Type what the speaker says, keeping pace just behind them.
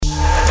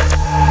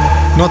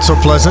Not so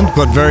pleasant,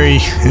 but very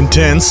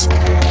intense.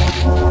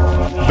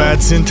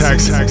 Bad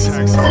syntax.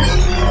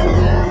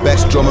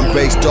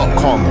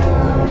 BestDrumAndBass.com.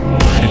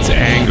 It's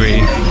angry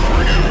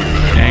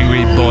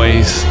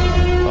boys.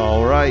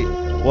 All right,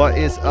 what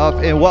is up?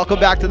 And welcome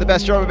back to the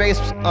Best Drum and Bass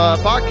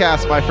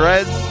podcast, my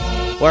friends,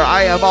 where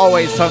I am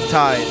always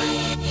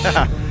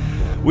tongue-tied.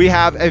 We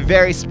have a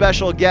very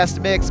special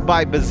guest mix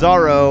by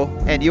Bizarro,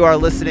 and you are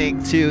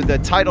listening to the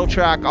title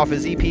track off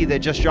his EP that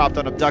just dropped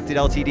on Abducted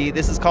LTD.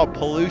 This is called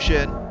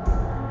Pollution.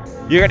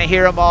 You're gonna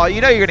hear them all. You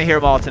know you're gonna hear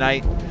them all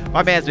tonight.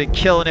 My man's been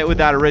killing it with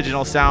that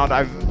original sound.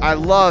 I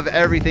love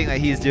everything that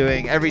he's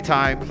doing every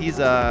time. He's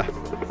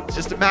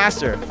just a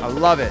master. I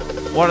love it.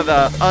 One of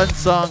the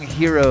unsung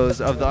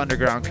heroes of the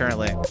underground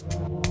currently.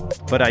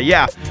 But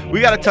yeah, we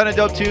got a ton of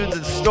dope tunes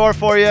in store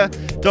for you.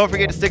 Don't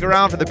forget to stick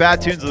around for the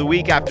bad tunes of the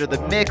week after the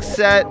mix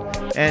set.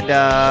 And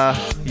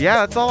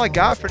yeah, that's all I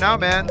got for now,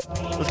 man.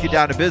 Let's get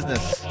down to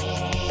business.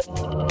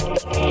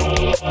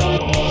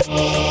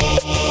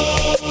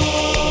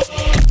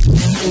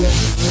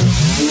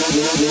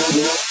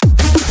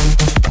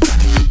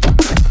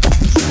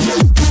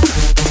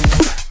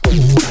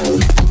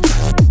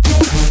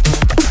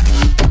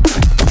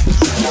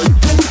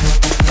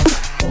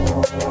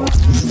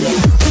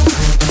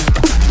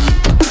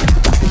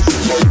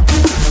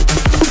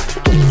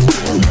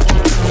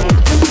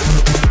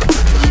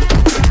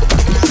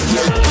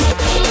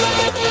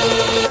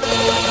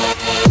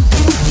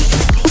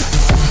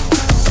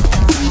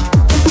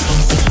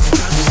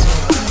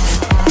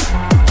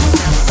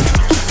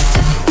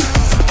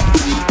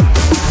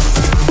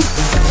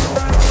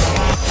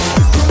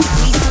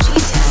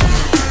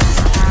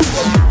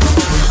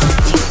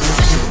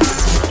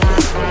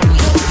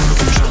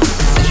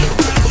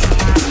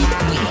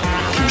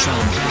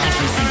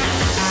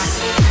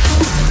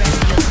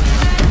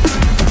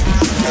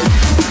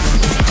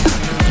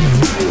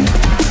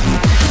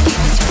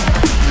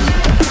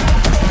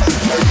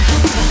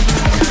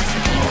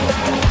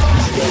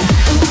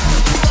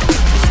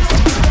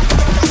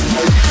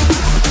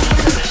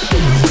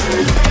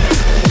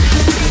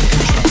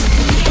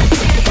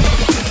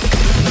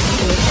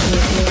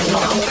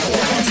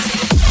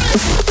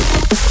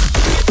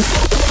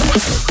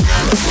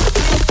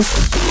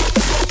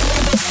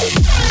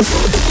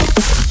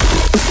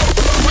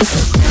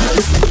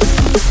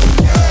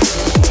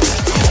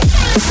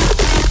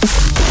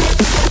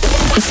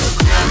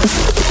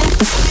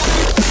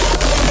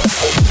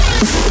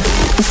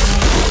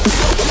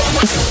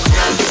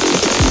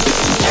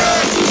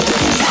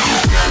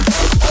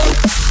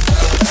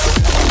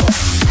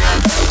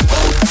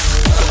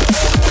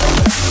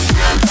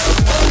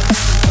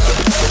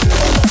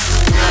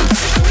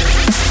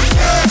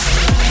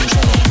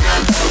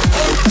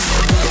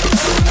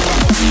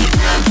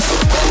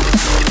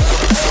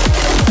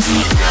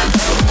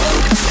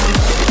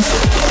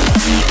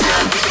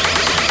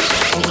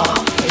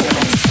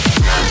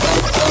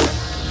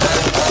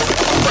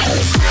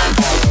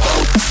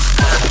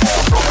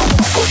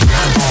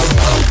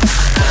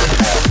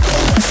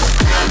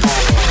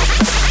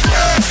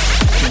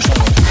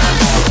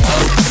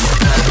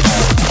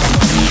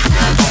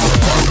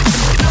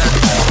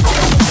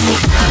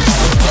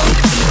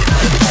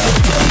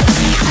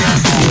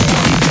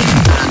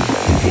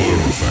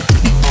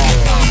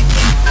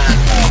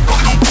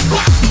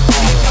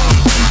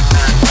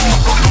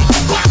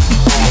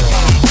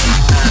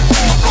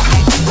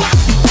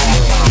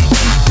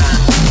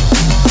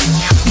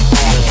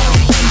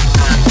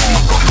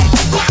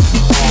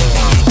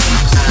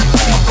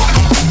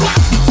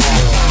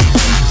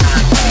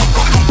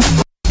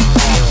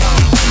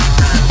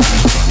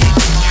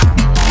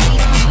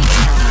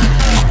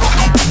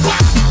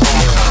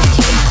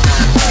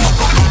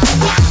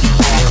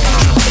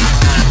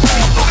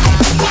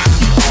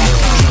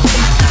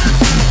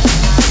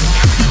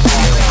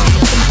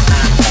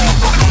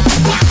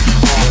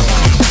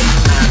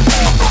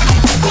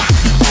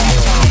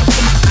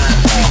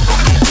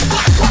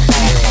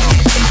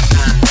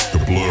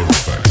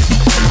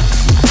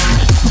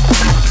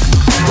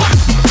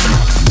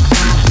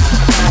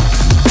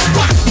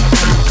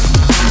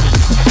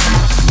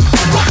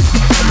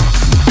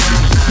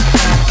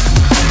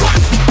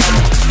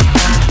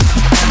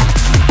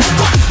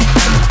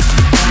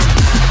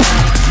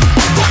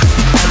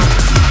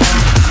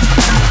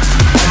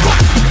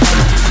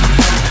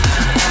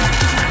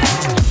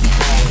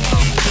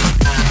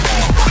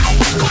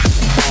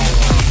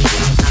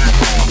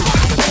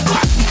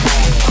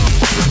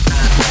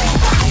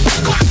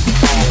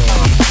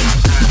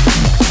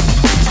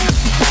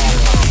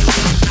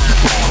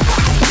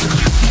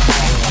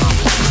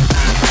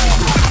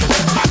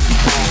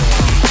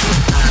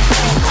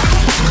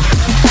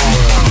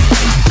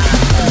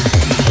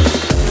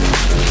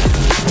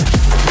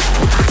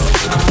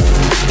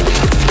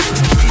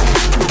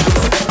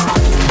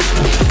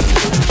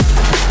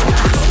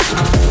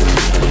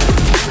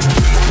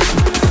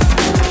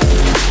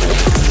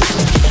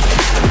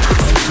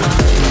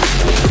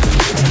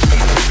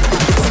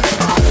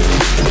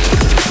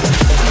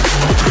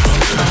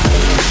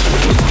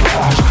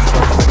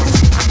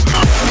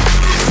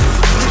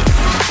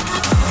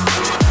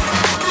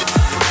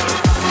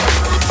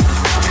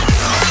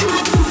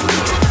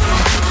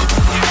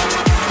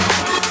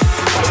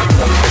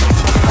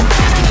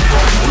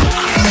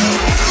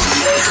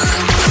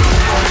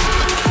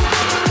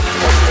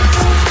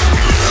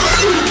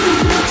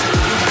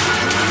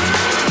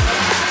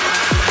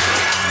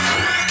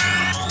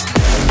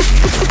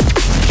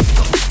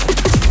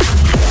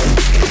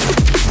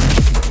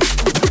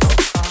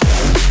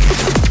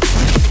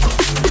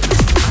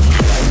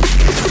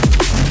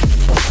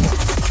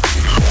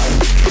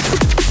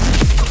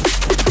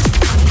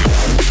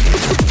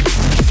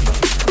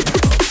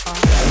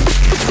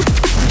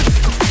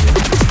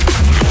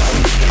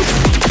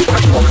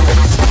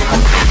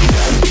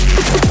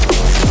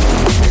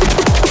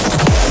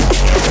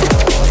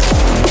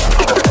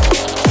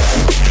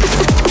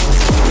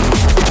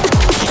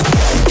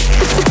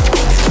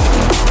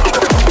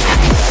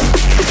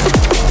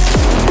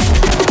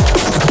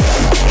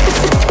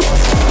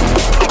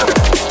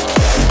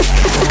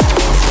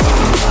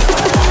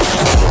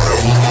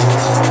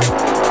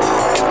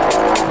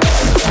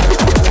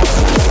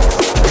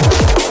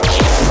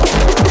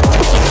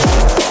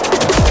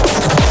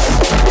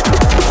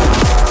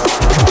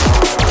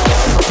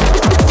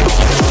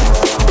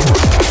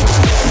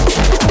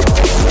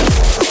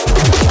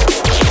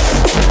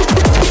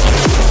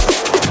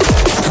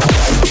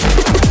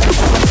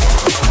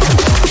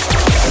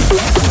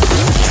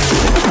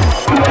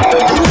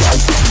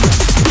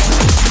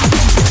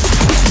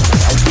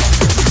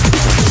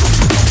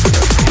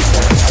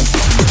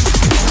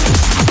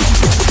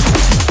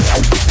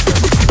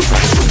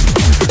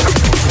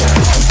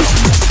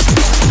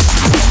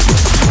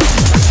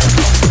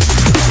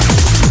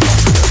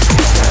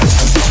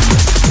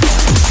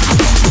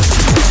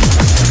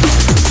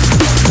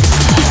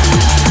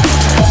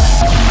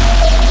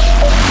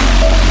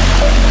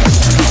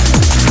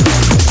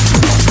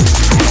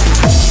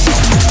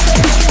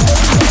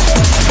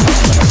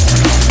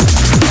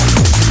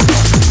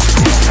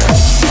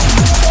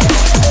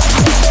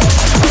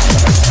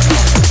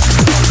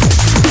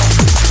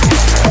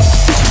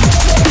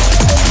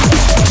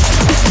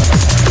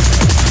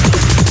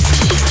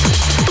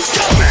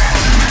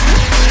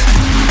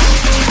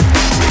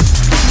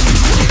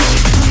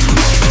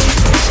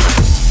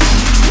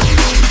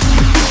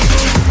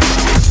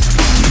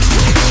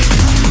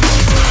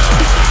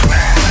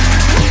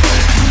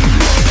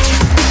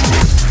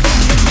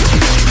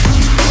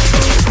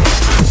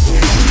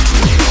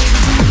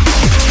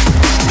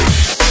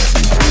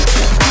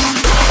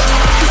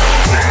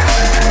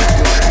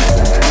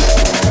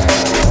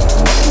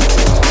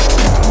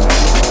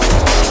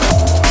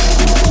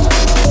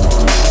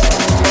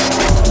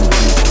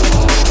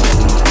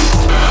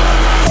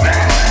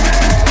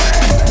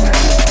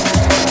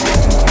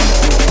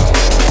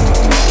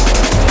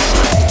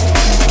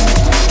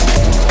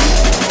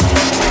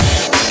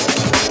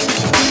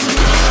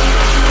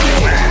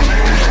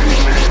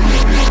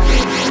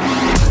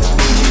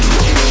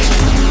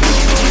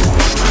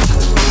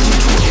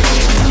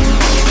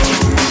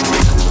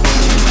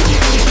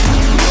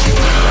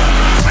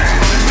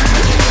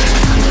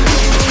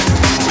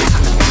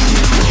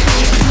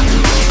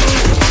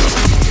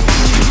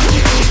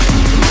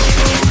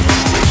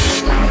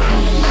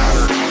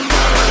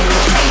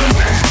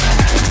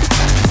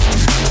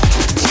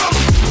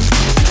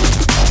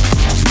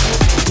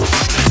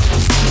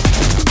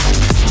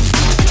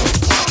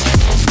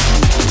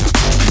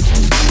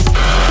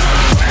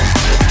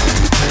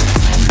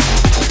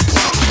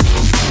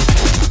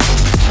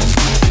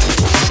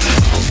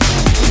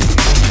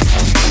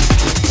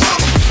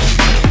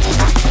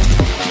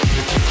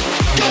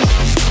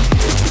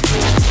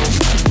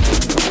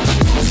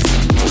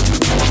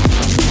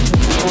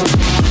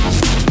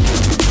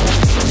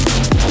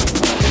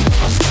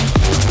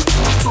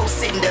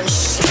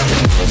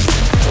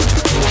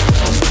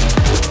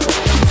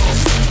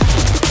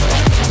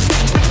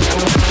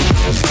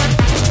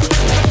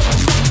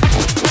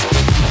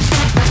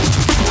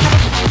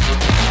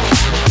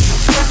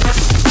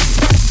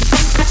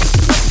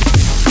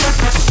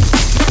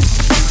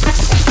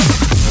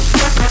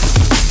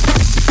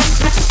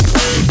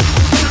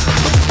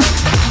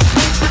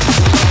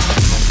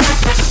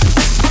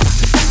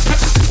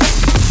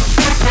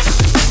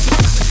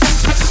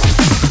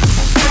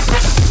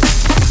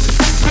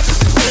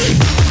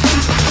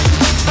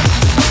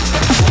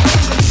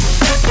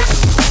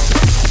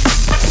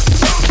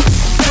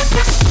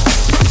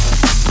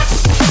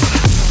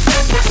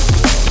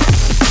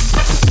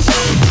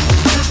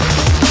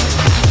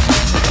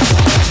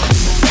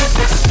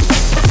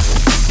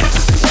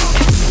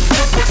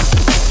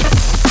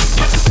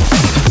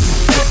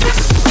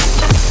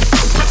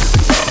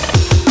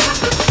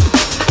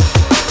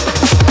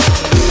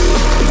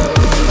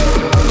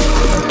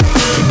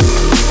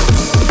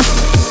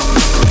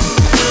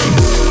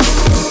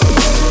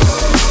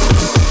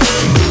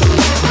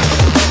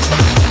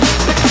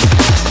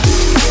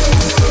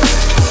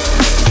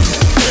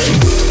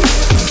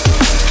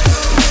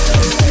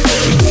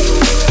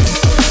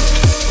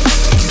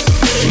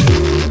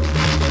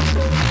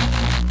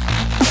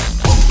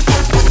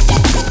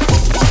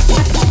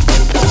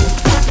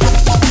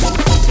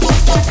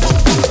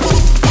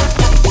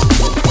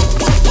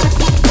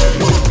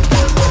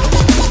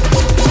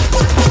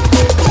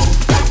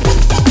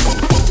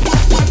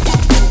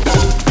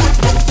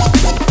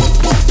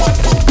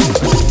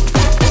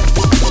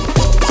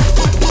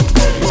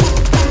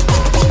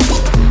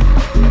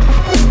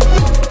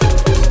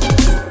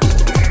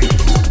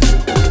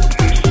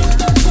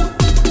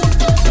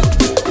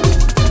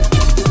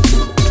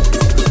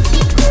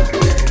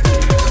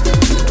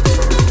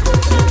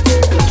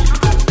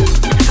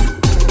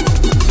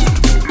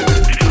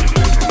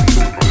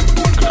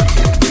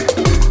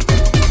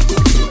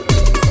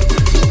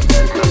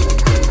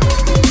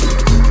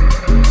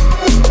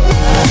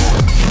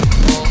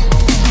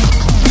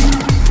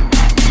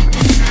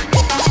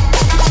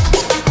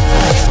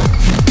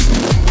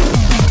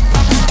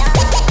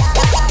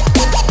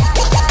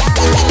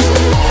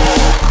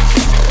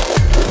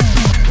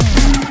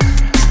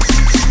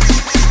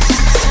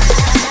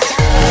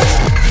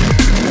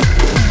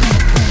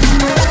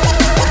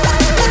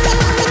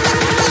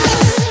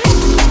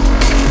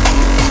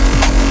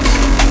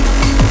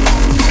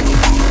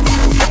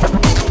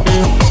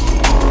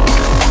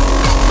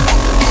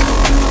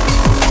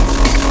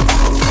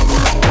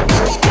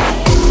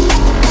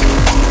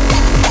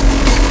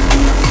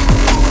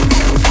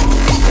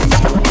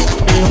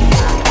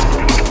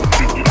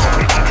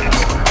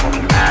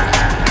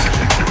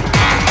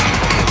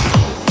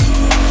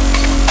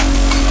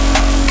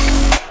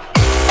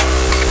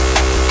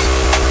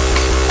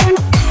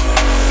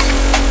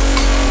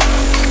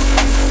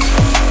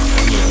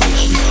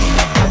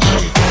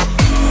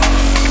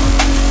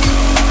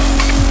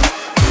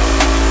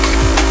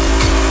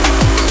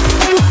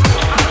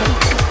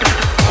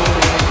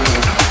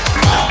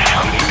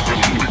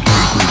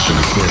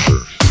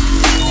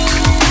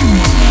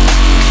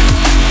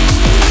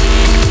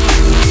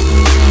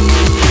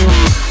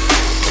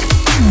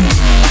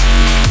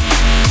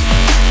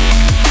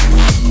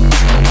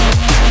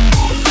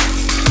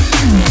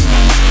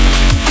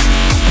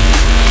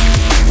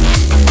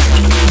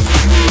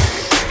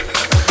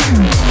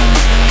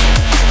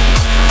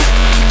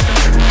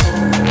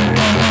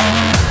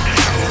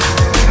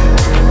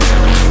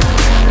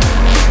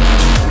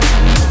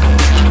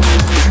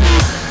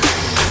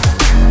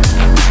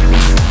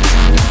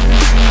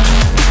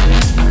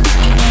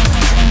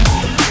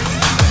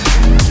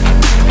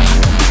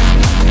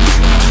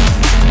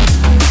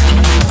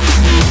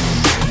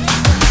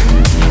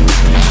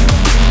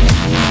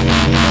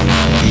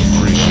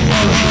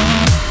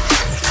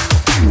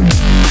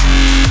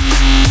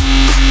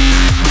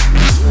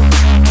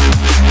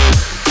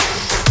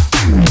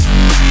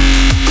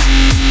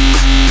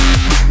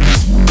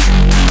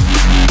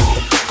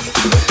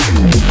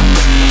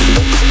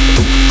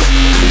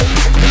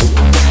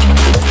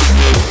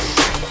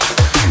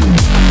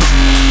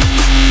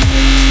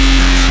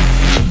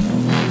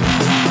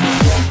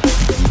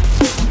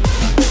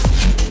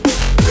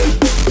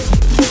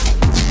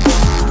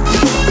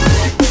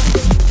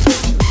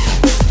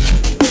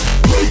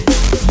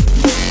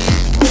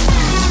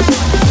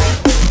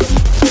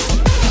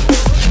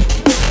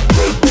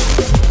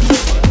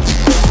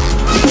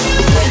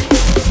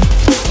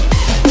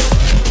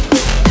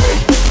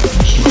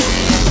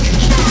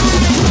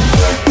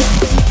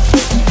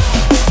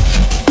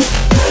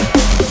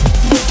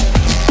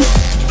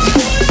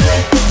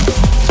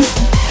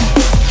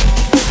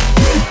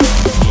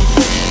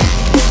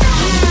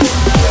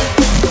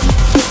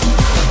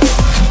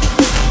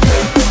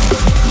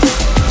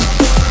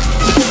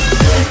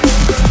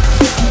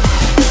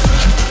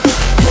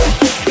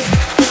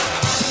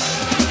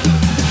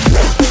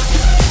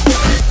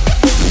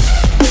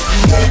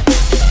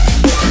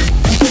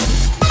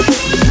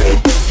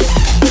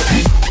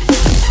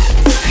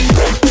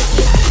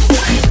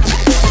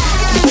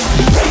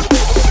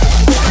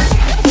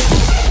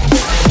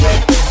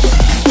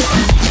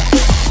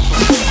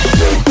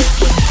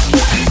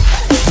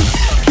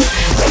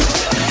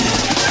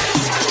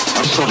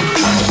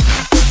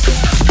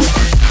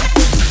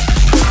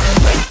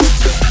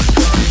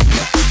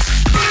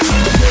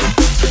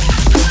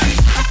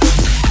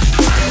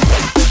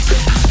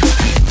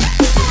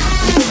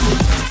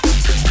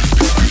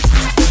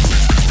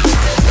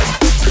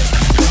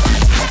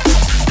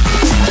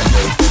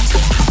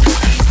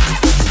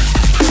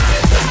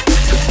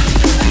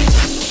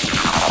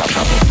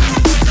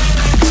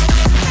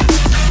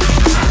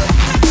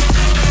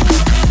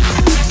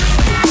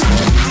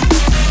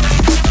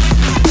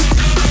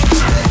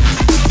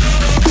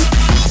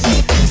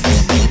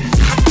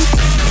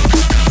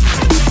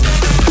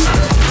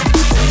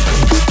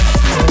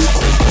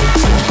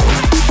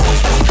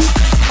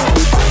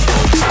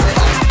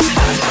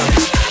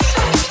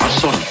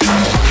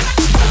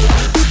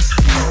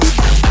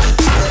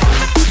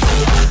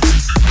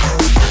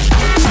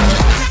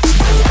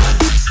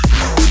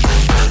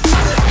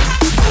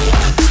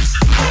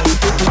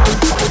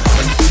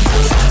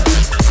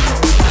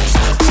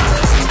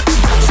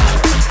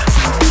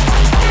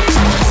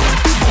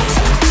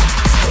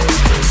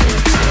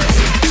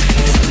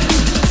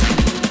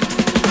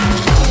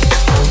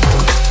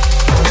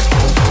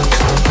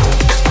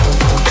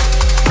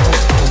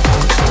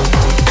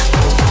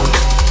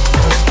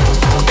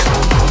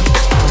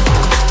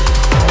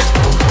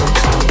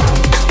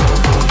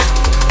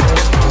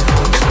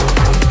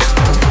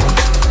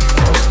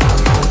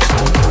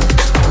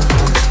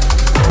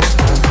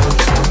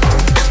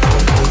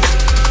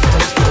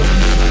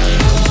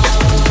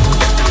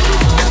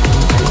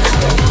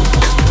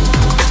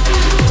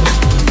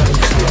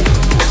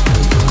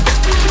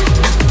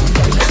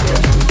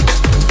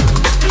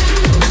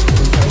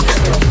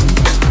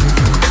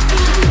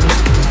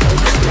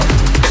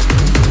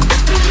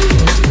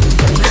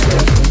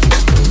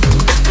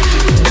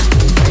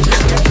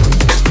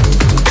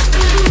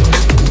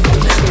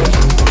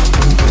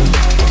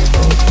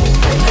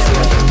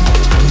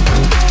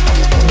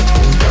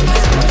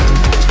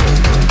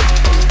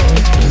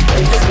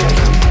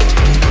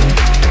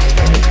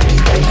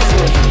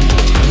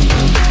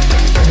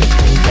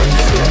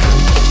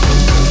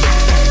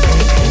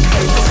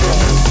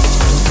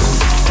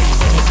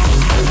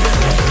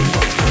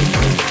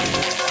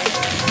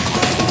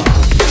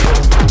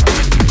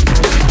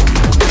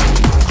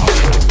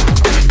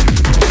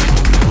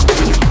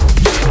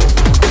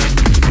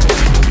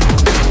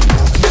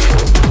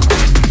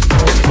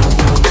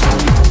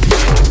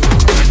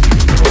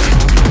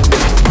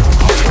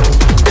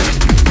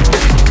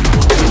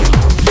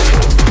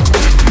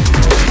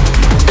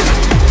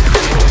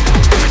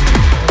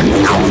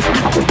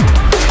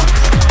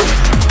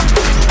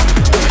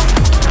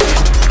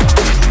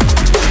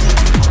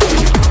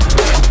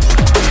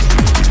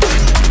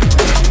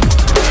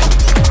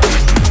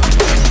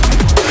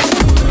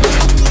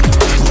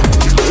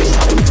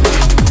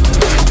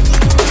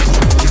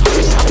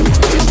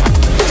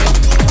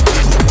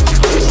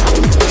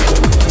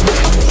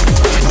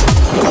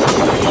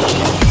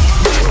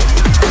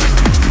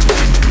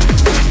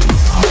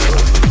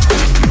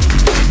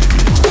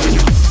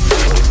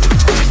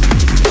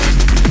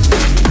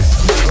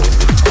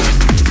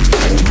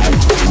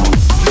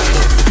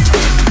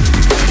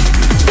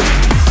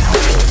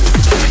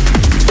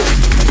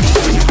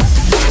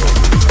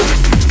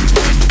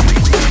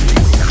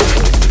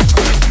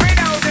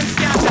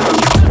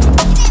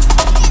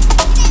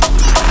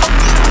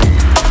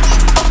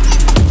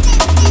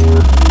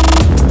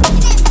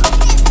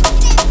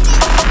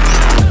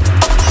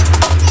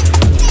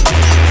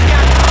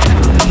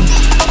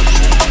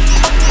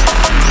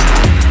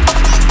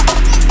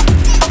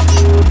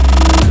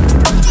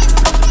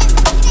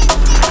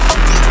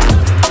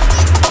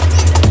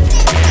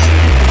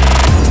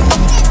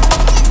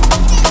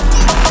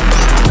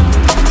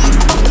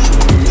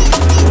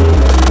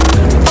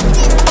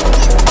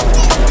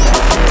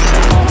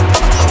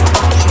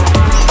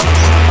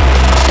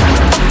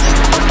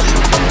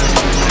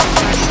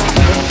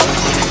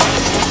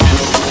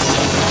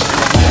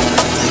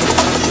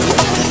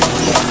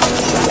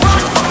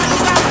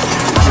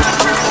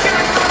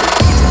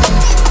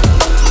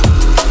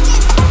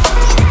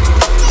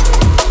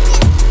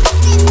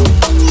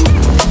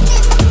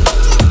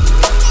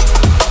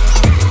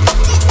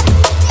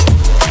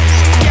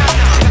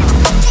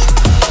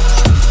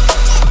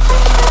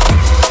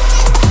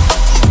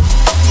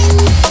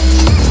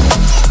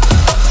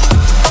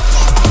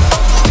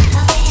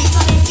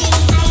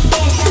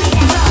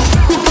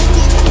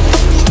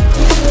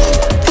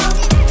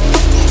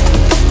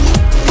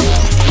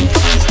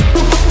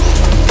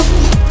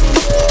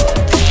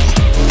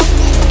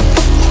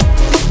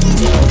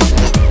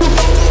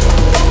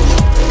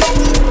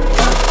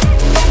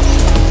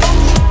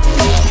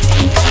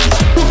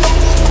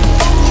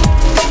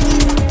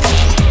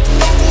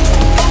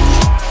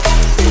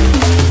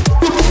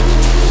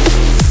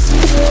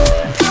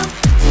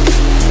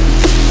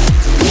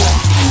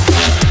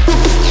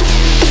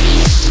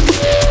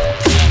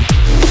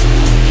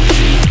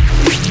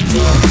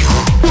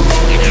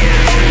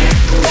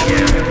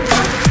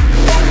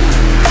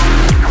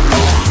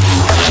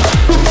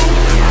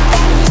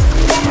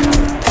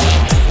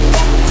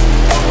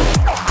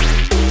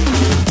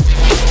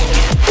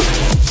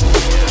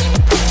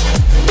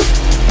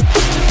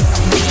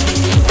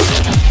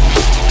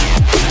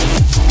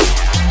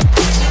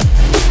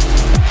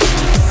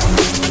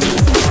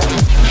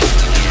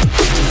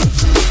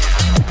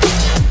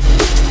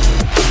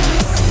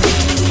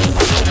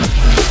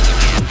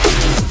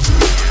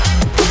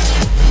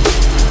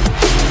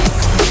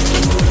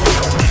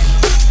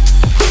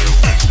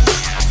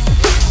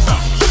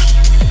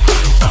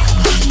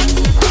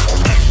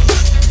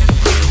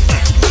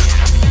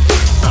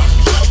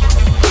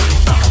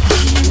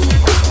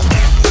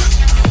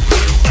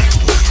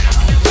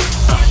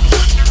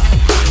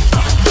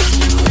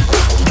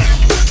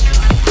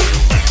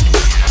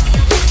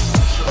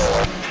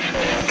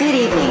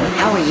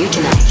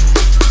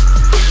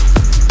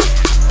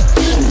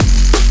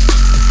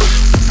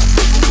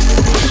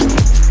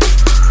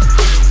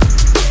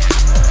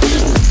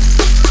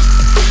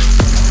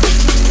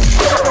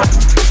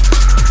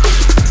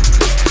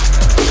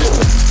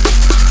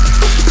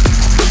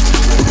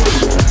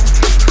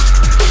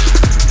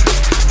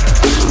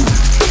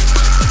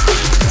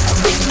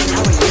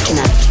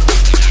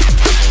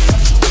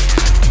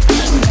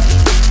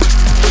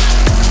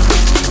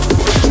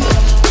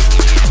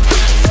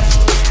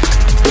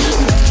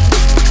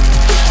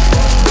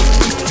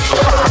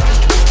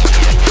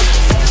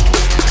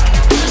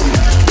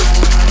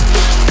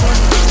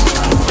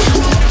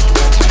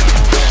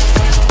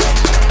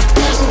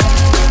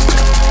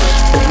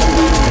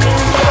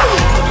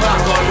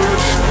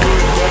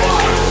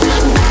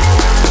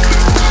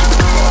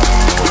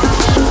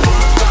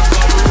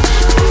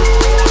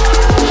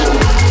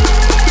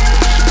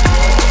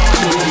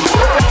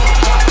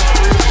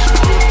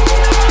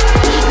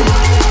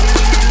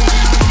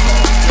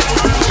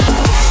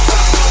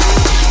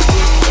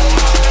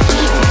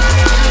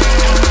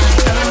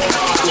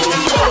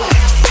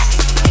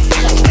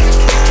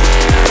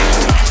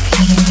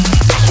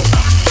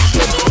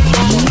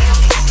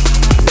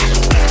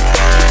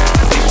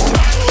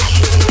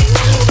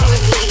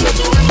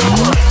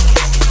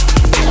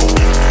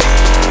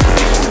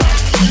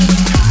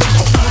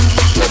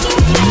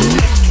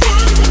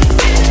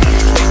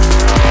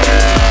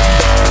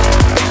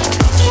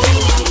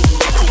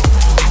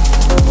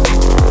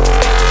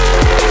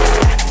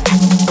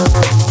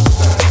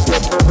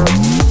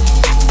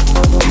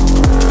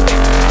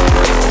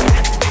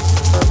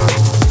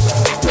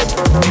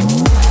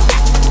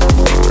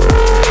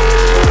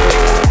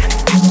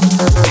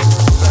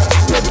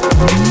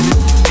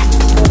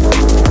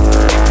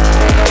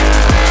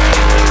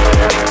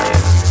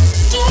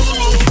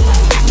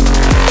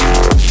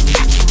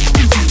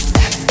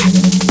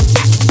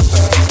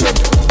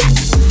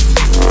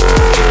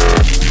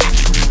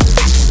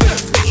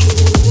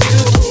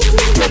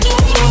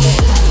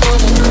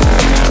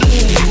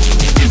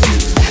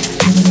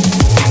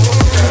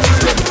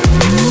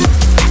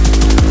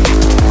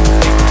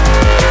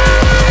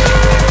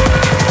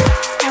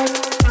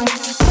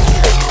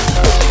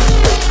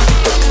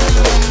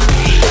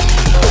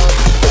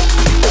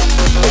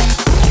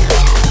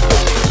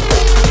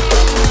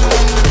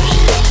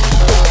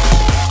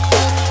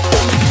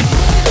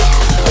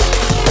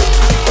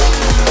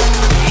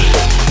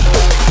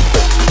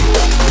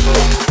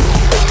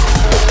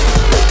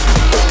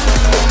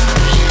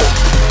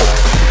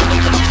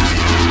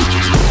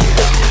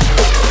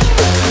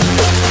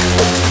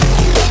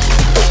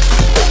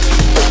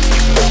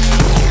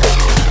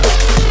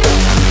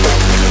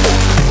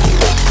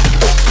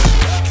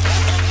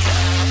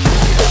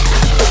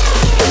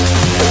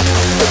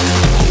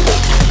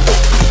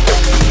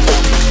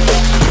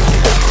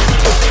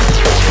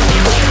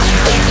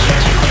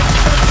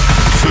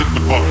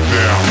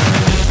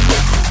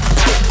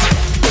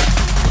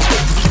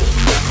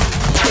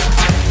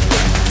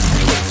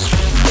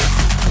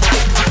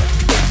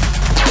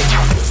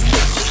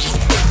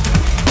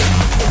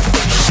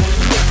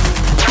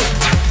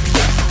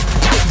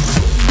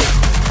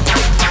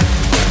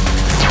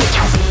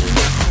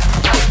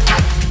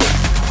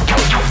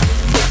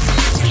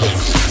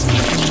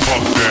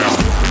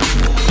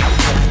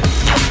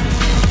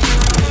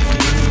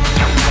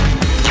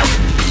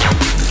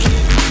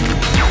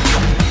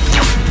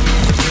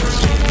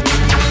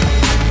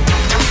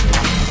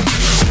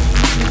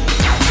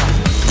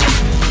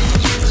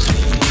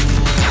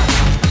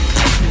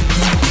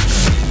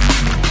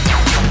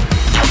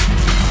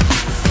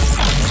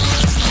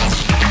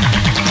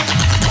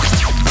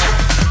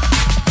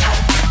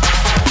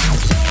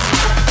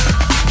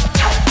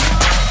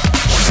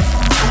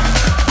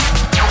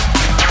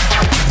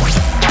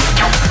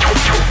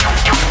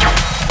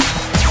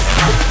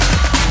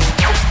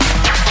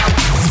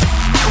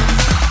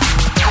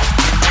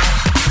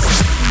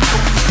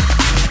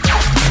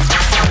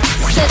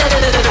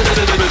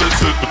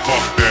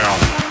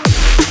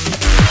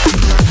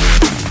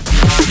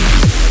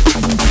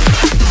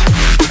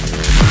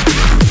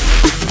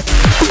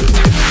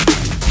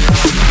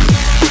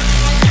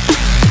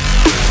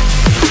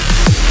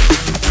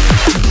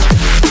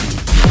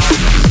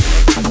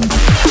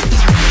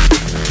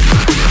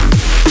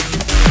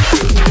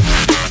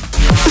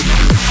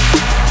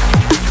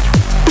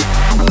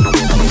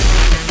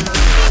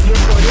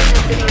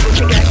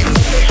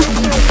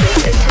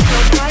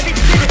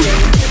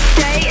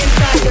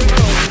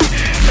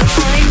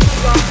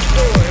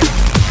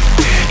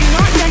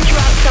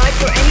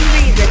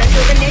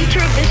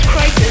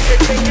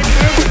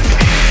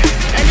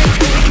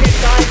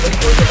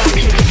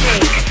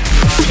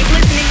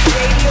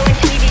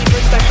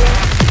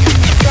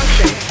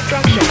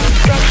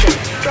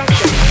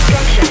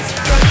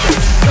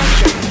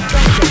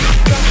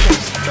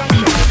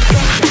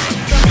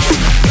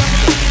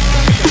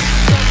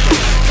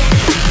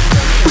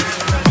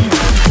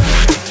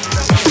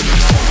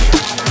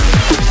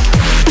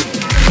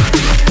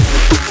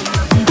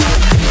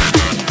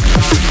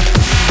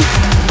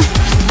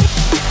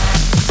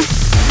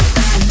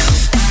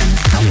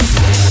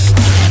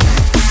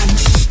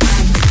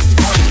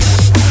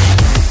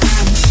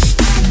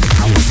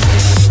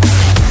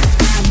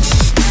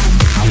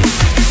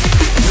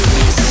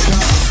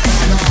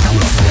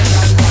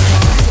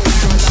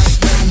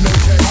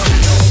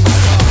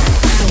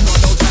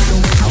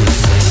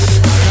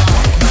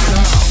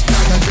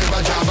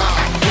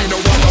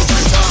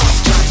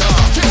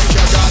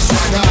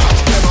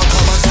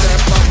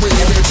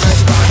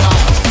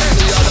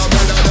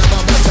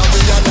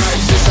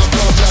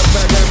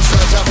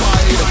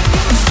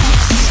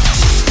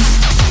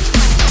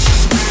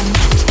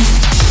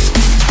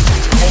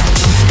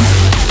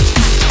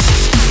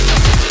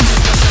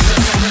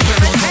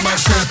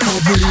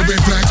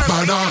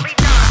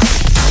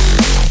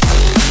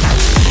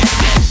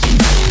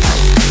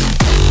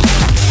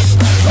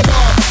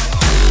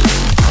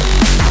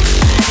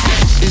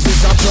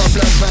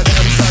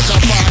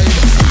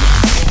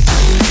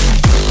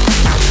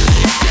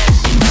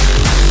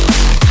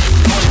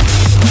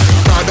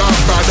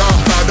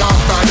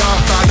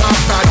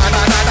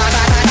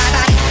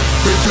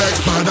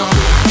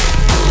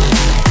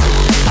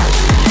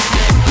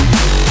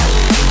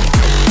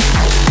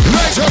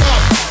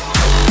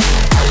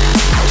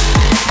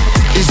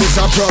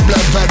 problem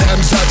for them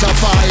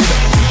certified.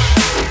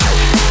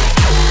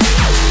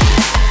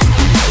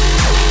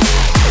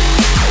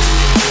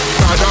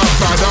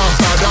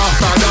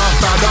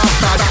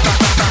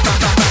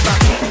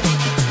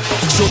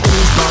 So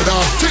who's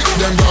better? Take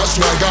them got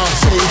swagger.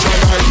 Soldier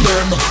like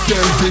them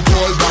fi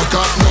call back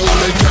up. No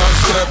they can't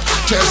step.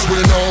 chest,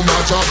 we no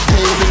matter.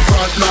 Who the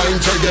front line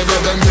together,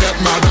 them get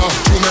madder.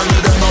 Too many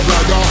them a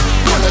blagger,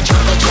 wanna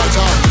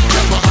chatter.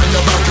 Get behind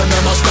your back and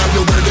them a stab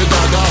you with the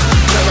dagger.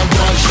 Tell them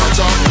one shut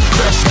up,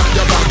 best snap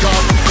your back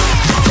up.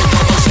 You can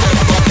come and step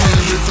back in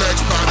reflex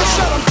badder.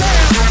 Shut them down.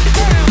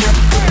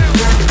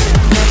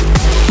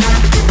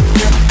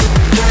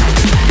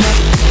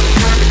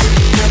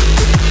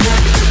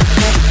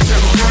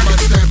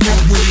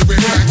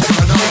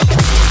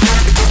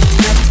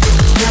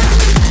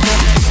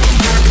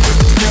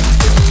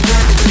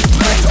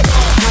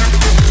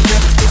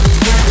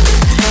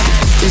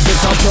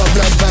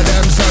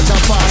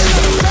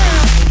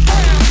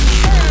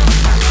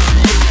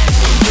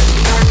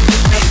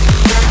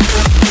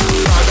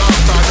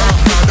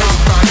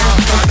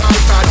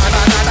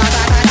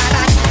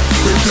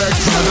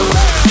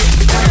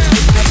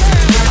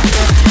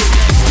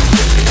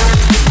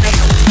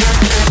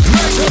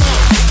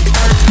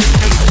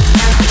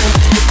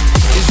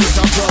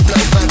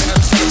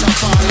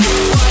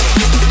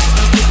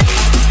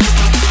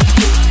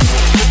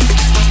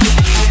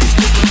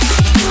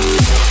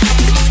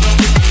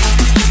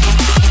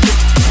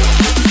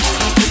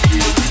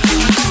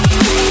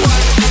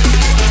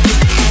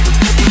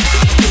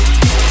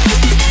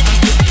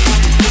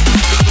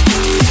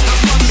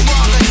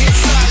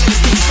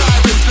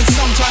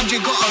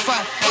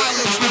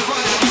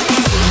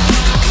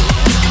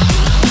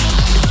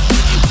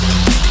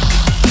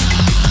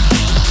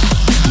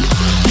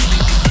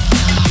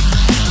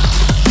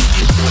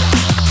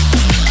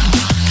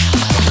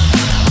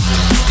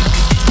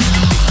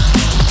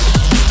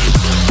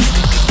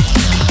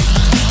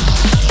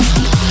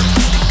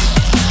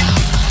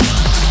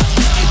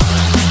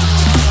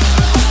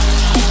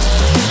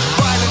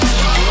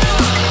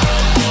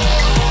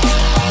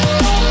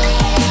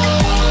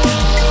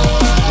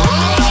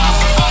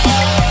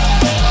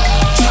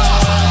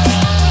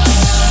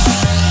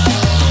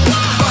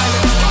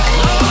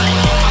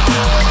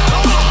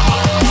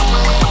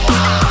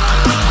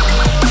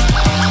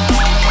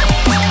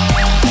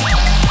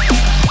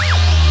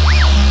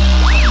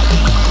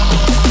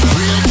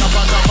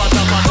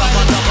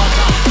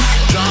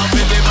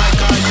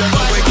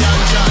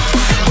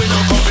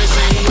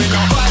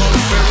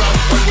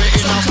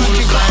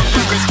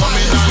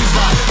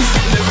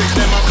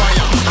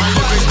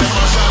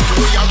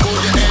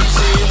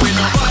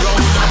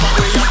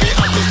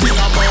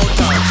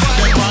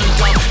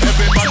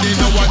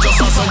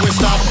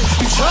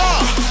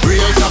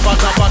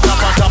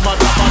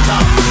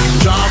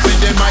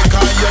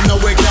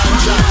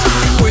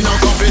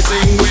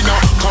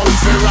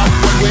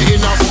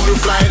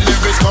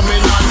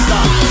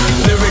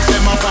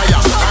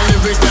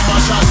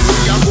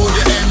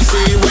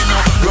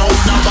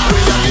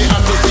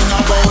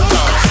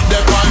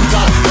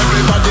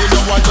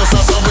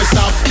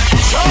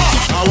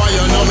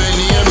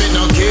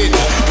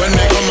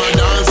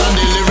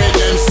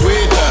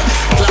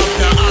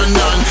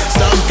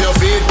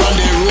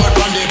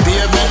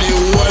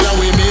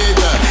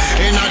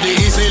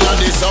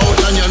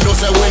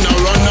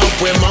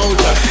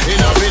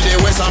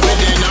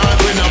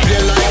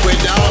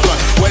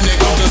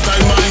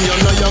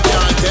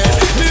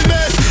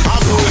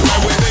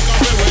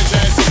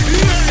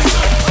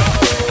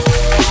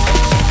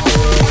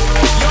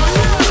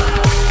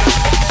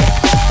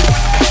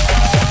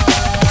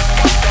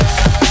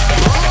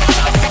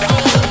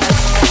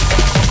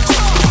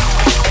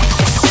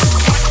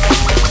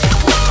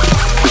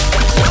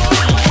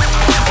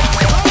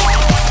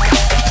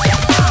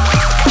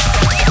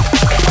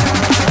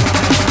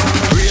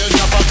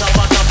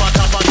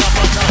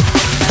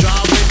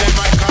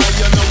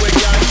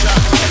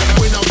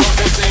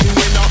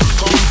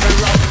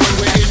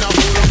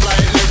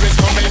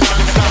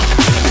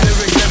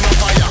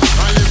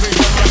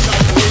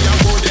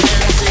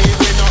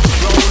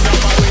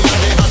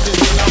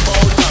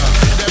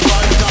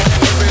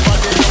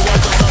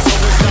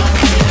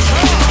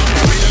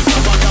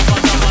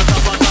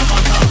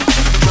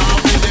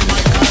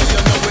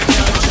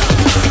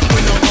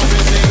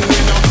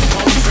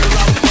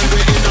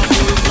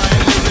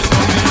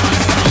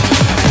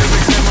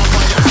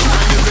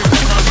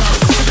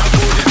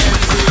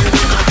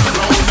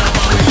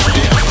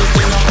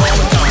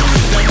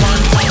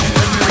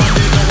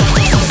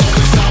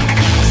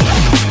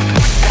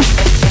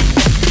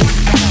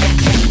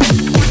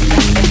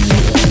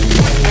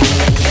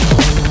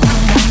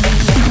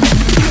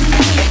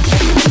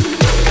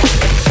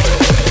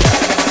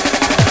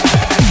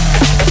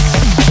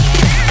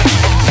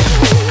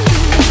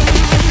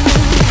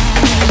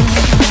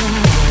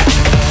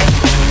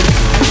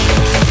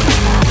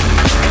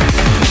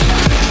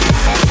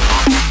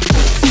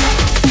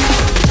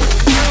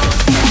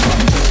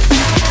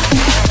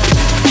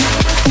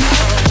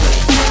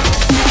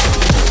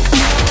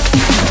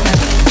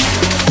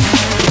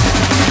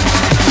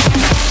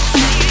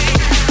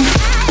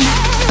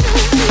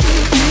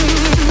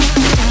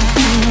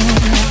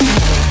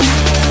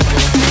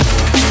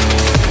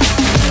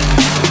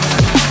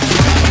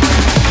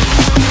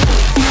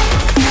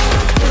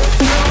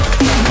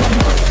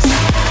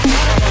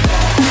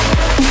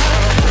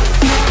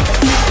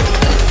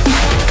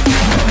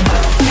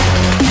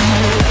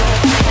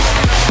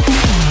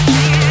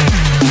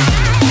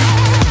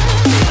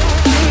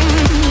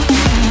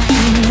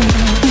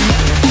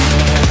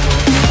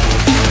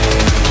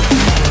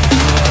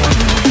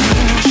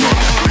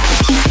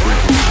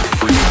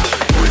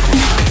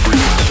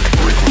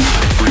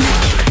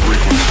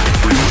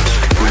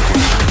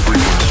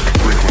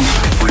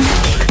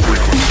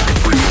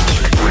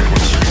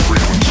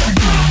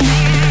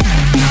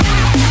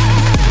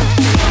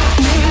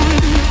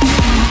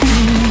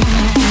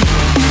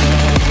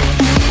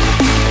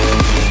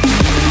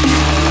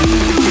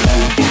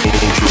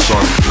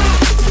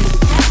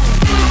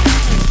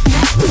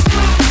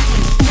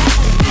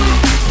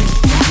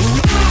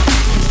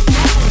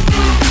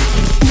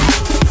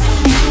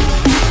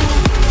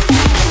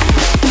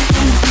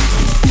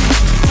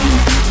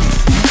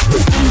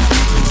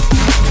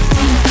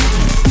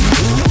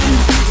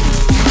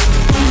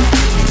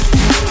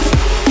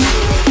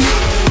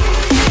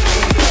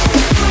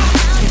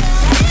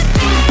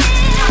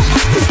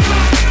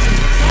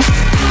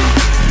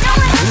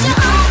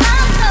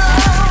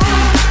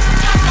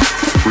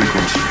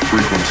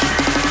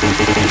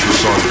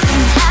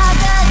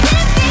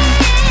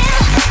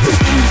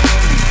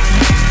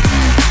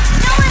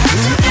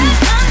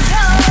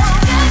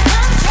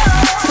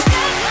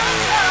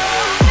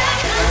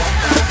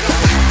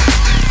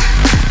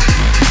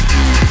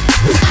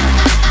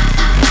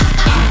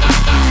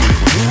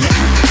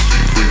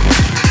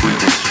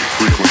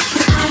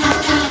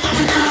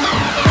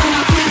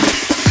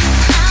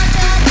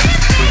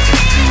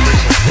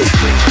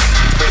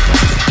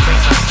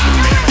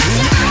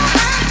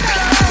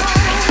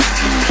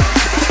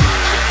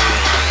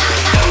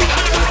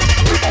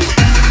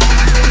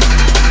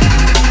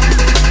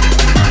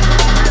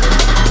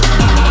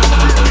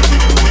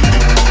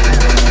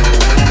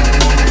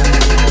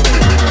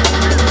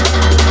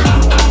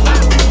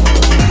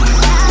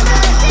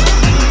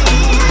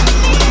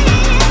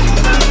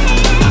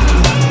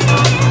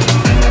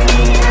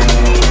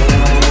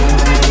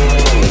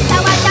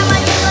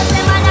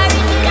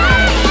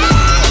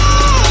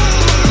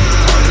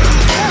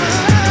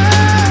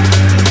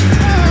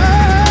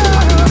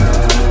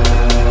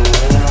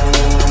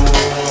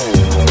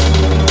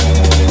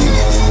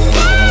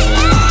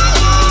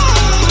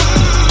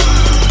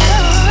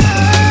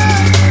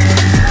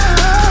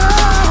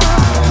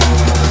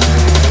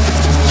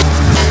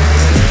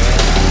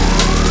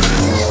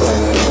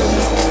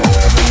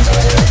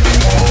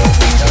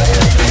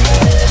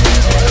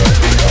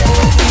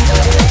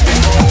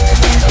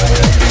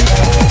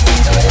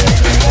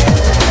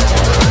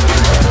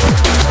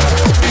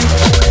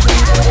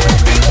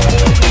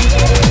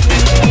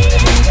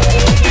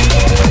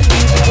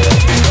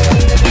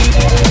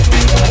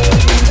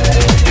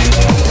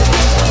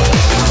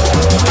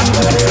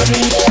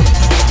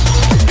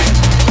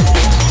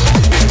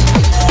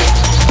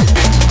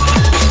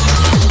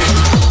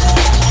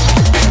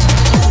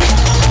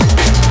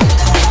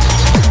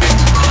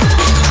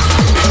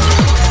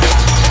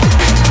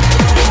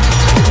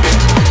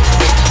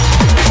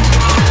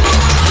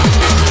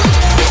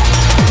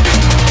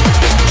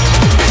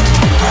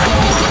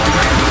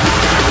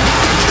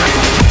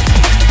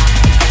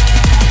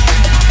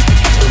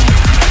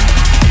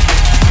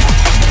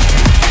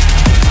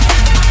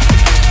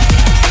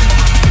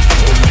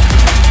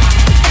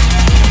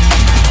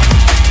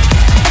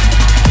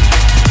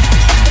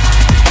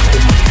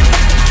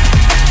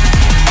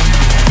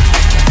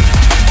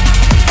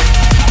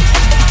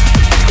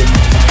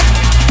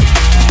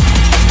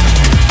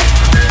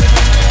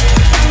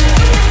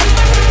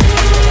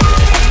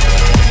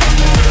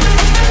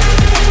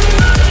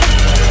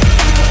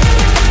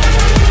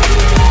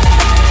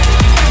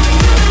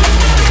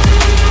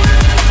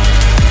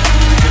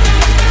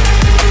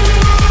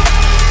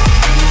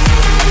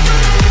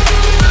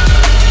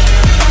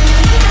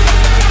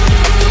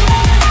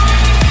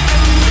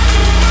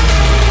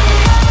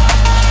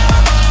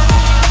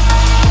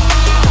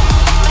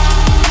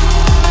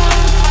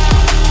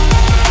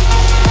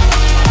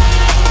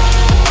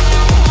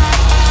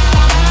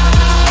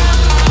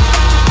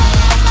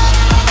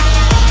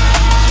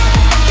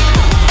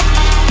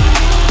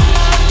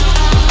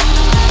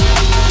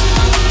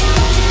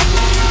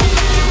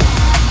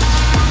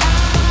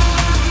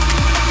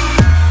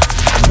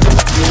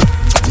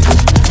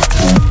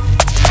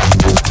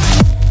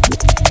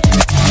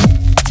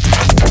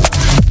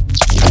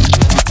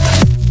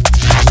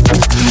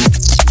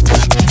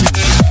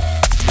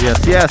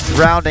 Yes,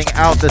 rounding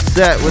out the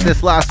set with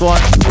this last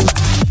one.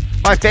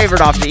 My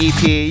favorite off the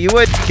EP. You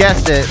wouldn't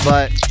guess it,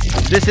 but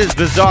this is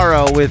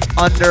Bizarro with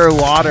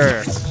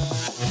Underwater.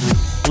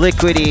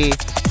 Liquidy,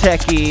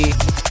 techy,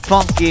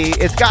 funky.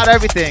 It's got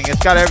everything.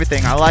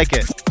 I like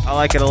it. I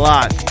like it a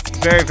lot.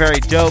 Very, very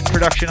dope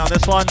production on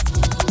this one.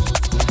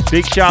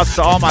 Big shouts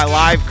to all my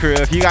live crew.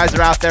 If you guys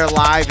are out there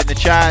live in the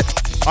chat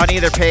on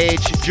either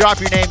page, drop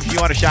your name if you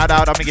want a shout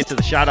out. I'm gonna get to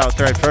the shout out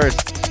thread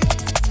first.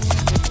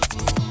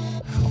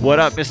 What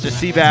up, Mr.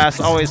 Seabass?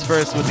 Always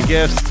first with the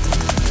gifts.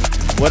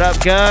 What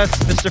up, Gus?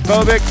 Mr.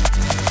 Phobic?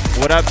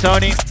 What up,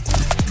 Tony?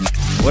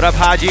 What up,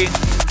 Haji?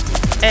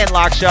 And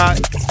Lockshot?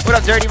 What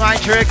up, Dirty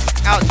Mind Tricks?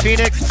 Out in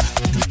Phoenix?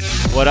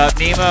 What up,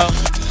 Nemo?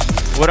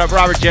 What up,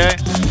 Robert J?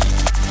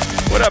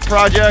 What up,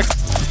 Projects?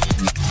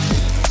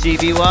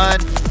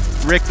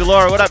 CV1? Rick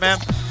Delora, what up, man?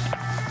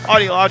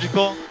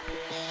 Audiological?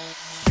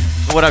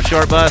 What up,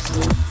 Short Bus?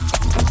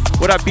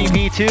 What up,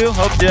 BP2?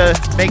 Hope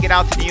to make it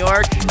out to New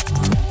York.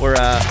 We're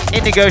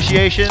in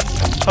negotiations,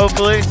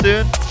 hopefully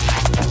soon.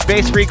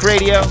 Bass Freak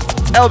Radio.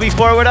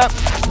 LB4, what up?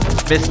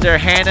 Mr.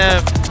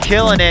 Hannum,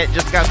 killing it.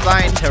 Just got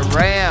signed to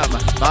Ram,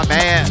 my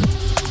man.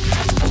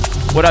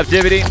 What up,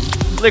 Dibbity?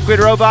 Liquid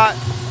Robot.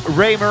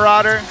 Ray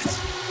Marauder.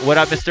 What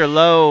up, Mr.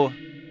 Low?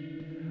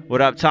 What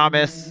up,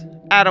 Thomas?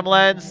 Adam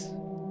Lenz.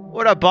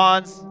 What up,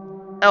 Bonds?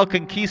 El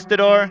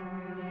Conquistador.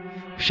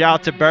 Shout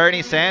out to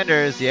Bernie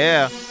Sanders.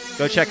 Yeah.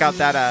 Go check out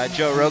that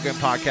Joe Rogan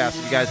podcast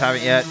if you guys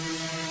haven't yet.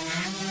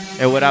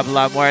 Hey, what up,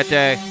 La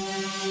Muerte?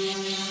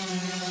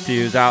 See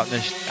who's out in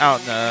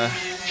the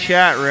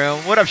chat room.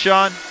 What up,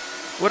 Sean?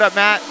 What up,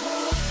 Matt?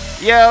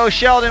 Yo,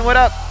 Sheldon, what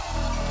up?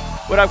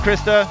 What up,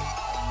 Krista?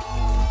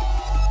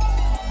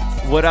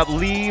 What up,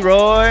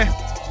 Leroy?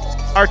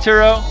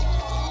 Arturo?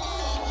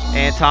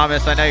 And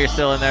Thomas, I know you're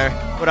still in there.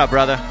 What up,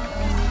 brother?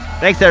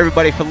 Thanks to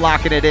everybody for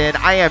locking it in.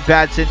 I am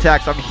Bad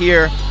Syntax. I'm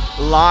here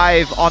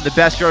live on the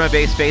Best Drum and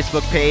Bass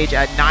Facebook page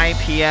at 9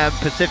 p.m.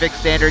 Pacific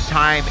Standard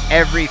Time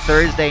every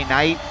Thursday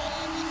night.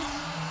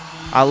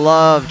 I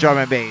love drum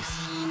and bass.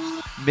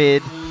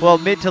 Mid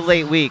to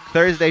late week.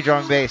 Thursday drum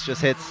and bass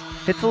just hits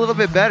a little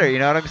bit better, you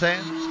know what I'm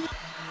saying?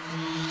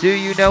 Do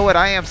you know what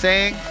I am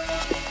saying?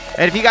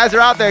 And if you guys are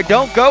out there,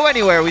 don't go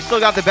anywhere. We still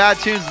got the bad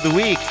tunes of the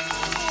week.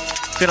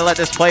 Just gonna let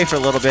this play for a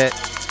little bit,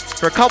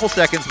 for a couple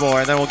seconds more,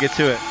 and then we'll get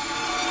to it.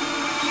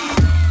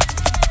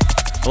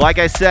 Like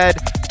I said,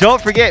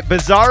 don't forget,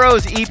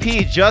 Bizarro's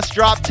EP just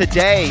dropped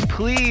today.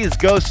 Please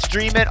go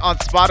stream it on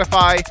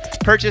Spotify,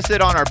 purchase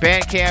it on our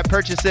Bandcamp,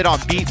 purchase it on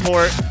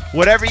Beatport.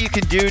 Whatever you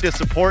can do to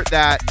support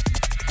that,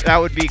 that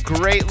would be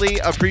greatly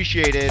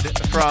appreciated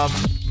from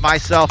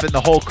myself and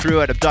the whole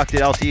crew at Abducted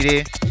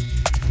LTD.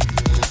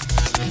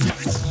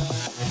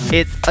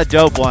 It's a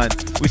dope one.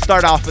 We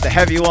start off with a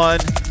heavy one,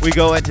 we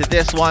go into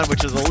this one,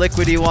 which is a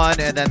liquidy one,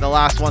 and then the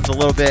last one's a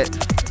little bit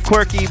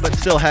quirky, but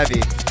still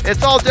heavy.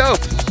 It's all dope.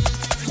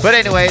 But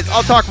anyways,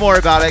 I'll talk more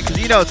about it because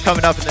you know it's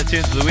coming up in the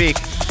tunes of the week.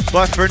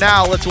 But for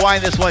now, let's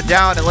wind this one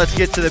down and let's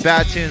get to the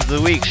bad tunes of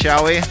the week,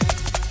 shall we?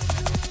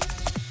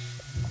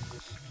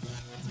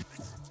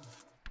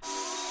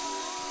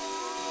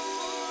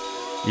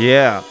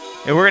 Yeah,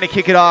 and we're going to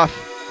kick it off.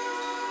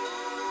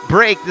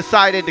 Break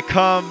decided to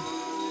come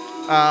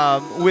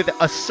with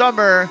a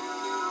summer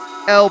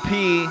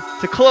LP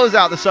to close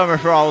out the summer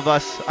for all of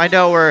us. I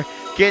know we're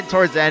getting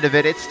towards the end of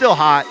it. It's still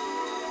hot,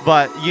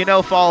 but you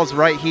know fall's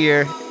right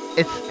here.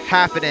 It's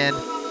happening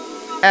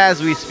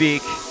as we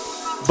speak.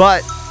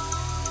 But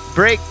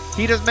Break,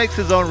 he just makes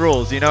his own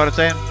rules, you know what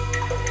I'm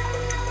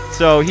saying?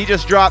 So he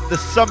just dropped the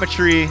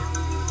Symmetry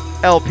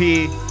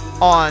LP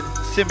on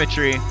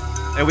Symmetry.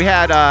 And we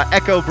had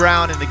Echo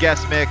Brown in the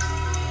guest mix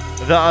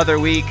the other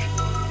week.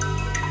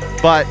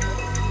 But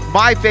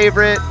my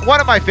favorite, one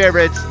of my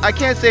favorites, I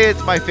can't say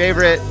it's my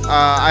favorite.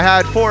 I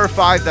had 4 or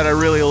 5 that I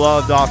really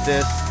loved off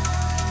this.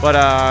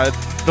 But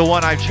the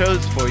one I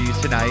chose for you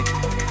tonight,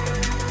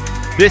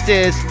 this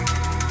is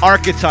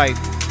Archetype.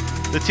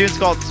 The tune's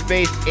called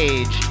Space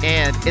Age,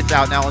 and it's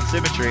out now on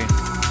Symmetry.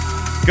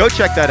 Go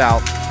check that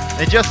out.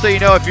 And just so you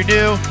know, if you're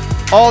new,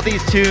 all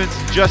these tunes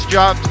just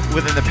dropped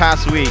within the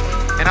past week,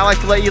 and I like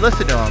to let you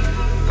listen to them.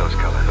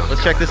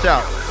 Let's check this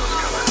out.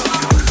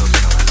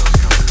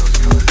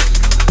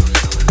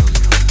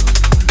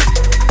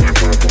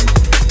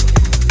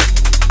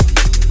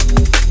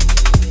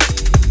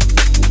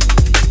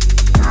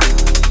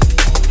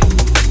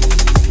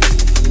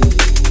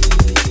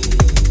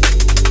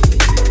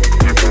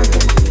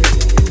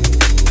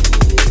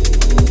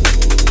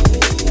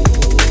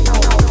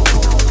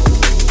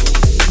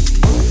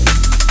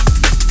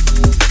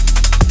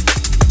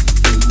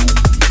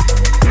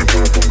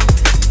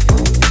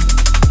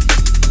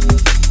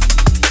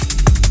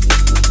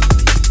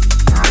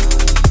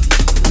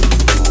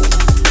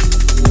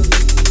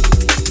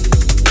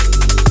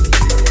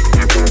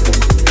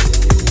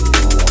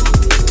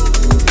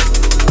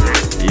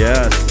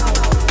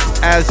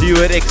 As you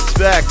would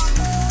expect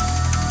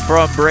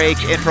from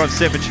Break and from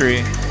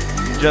Symmetry.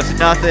 Just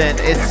nothing.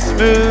 It's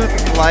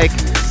smooth like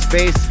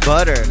space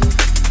butter.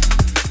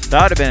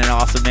 That would have been an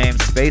awesome name,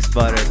 Space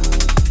Butter.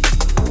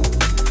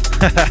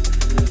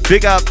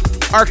 Big up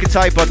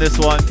Archetype on this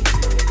one.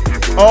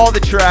 All the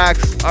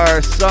tracks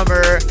are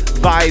summer,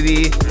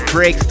 vibey,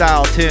 break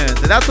style tunes.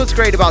 And that's what's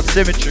great about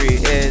Symmetry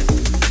is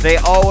they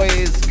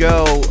always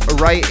go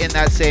right in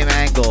that same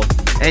angle.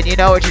 And you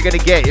know what you're going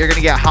to get. You're going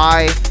to get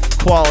high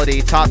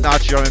quality,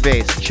 top-notch drum and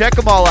bass. Check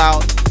them all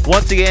out.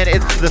 Once again,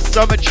 it's the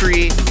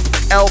Symmetry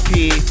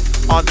LP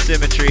on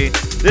Symmetry.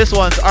 This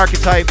one's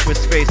Archetype with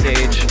Space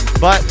Age.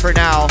 But for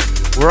now,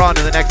 we're on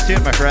to the next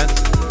tune, my friends.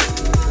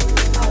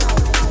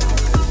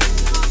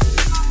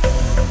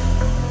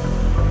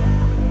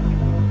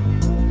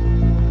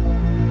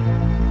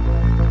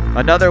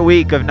 Another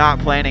week of not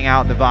planning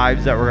out the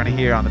vibes that we're going to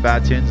hear on the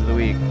Bad Tunes of the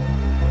Week.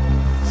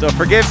 So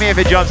forgive me if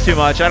it jumps too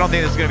much. I don't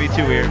think this is going to be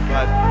too weird.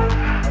 But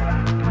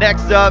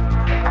next up,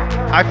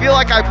 I feel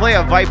like I play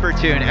a Viper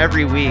tune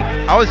every week.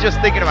 I was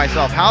just thinking to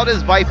myself, how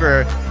does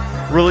Viper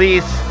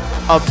release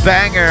a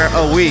banger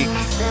a week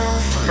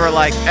for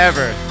like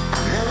ever?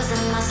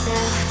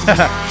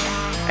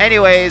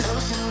 Anyways,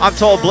 I'm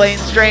told Blaine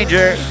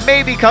Stranger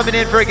may be coming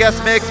in for a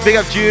guest mix. Big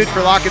up Jude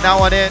for locking that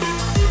one in.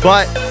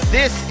 But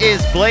this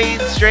is Blaine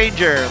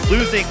Stranger,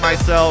 Losing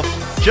Myself,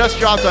 just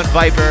dropped on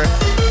Viper.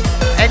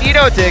 And you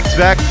know what to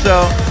expect,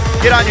 so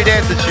get on your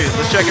dancing shoes.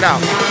 Let's check it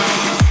out.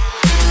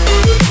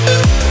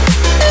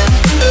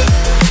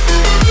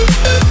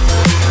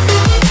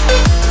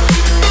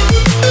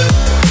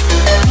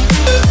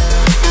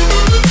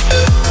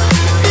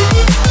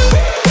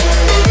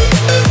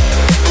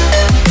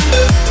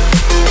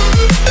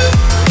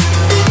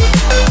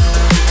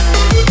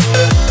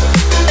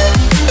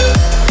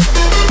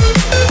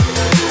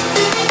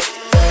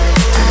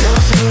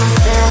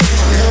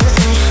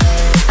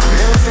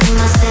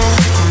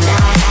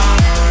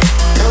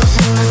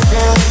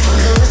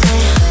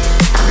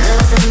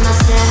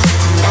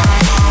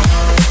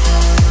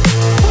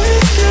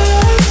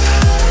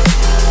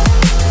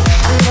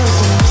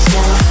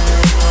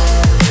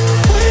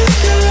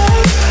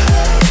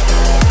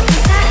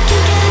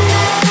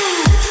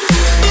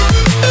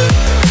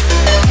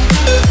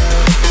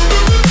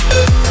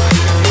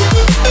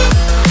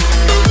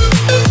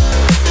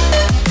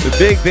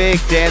 Big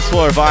dance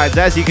floor vibes,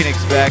 as you can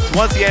expect.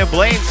 Once again,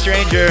 Blaine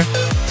Stranger,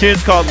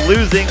 tune's called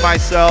Losing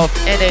Myself,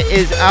 and it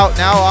is out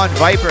now on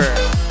Viper.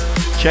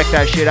 Check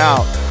that shit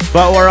out.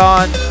 But we're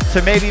on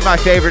to maybe my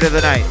favorite of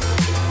the night.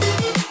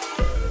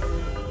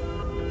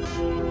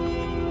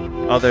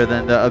 Other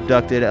than the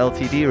Abducted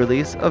LTD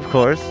release, of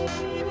course.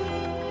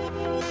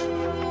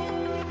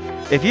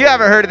 If you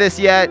haven't heard of this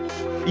yet,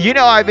 you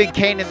know I've been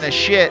caning the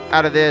shit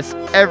out of this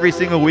every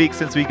single week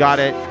since we got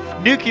it.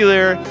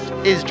 Nuclear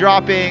is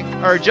dropping,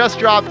 or just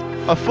dropped,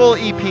 a full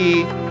EP.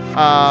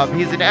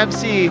 He's an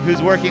MC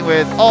who's working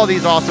with all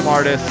these awesome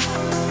artists.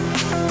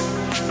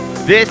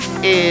 This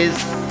is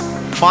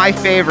my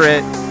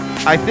favorite.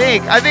 I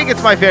think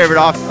it's my favorite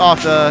off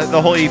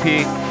the whole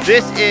EP.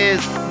 This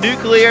is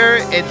Nuclear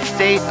in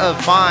State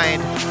of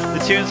Mind.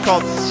 The tune's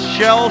called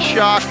Shell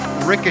Shock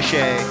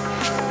Ricochet,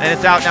 and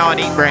it's out now on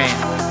Eat Brain.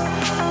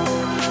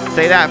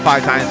 Say that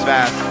 5 times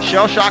fast.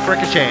 Shell Shock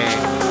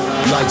Ricochet.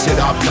 Light it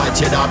up,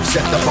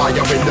 set the fire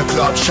in the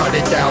club, shut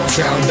it down,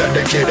 sound and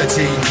the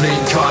guillotine, clean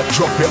cut,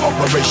 drop it,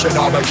 Operation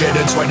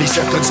Armageddon, 20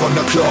 seconds on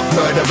the clock,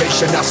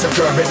 murderation,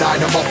 massacre,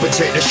 line them up and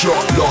take the shot,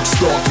 lock,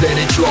 stop, let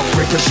it drop,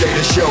 ricochet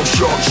the shell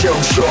shock,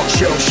 shell shock,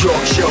 shell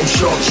shock, shell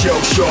shock,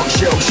 shell shock,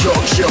 shell shock,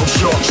 shell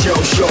shock,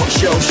 shell shock,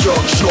 shell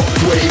shock, shock,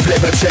 wave,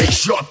 levitate,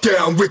 shot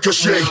down,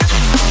 ricochet,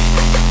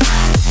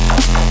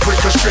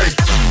 ricochet,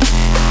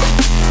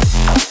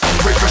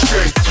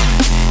 ricochet,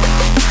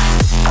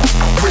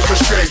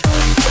 ricochet,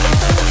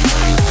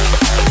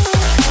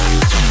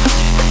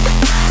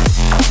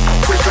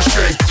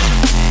 ricochet,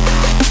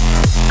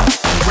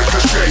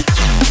 ricochet,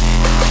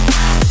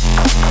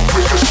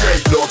 ricochet,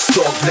 lock,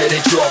 stop, let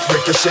it drop,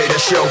 ricochet the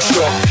shell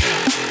shock.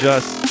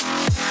 Just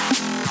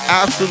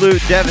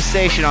absolute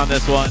devastation on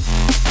this one.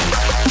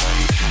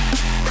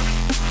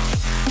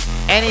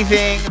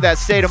 Anything that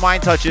State of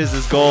Mind touches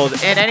is gold,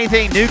 and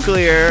anything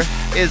Nuclear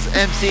is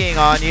MCing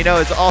on, you know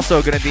it's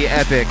also going to be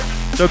epic.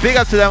 So big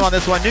up to them on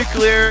this one.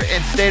 Nuclear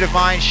in State of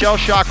Mind, Shell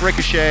Shock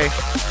Ricochet,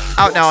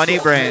 out now on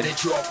Eat Brain.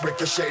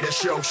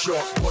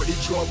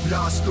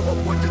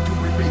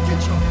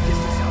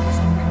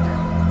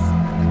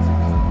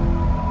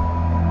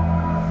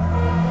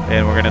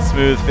 And we're gonna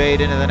smooth fade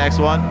into the next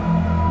one.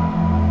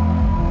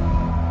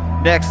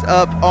 Next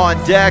up on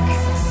deck,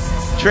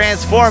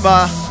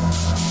 Transforma.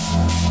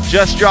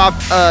 Just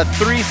dropped a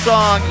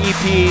 3-song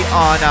EP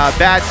on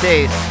Bad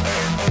Taste,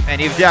 and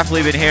you've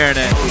definitely been hearing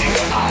it.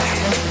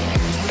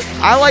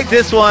 I like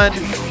this one.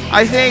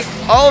 I think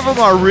all of them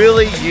are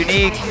really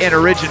unique and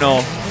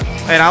original,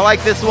 and I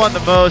like this one the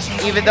most,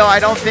 even though I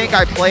don't think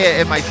I play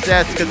it in my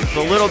sets because it's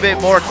a little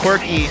bit more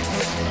quirky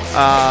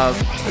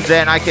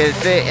than I could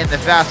fit in the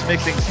fast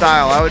mixing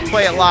style. I would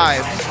play it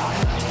live,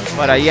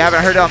 but you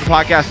haven't heard it on the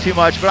podcast too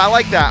much, but I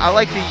like that. I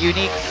like the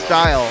unique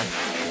style.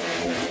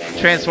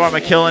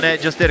 Transforma killing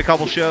it. Just did a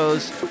couple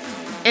shows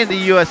in the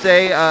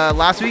USA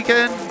last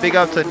weekend. Big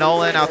up to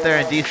Nolan out there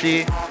in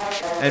DC,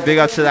 and big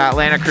up to the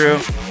Atlanta crew.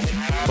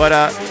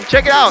 But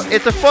check it out.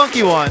 It's a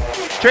funky one.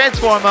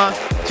 Transforma.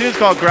 Tune's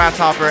called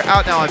Grasshopper.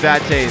 Out now on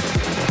Bad Taste.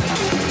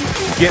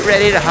 Get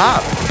ready to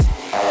hop.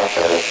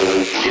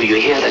 Do you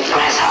hear the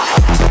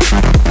grasshopper?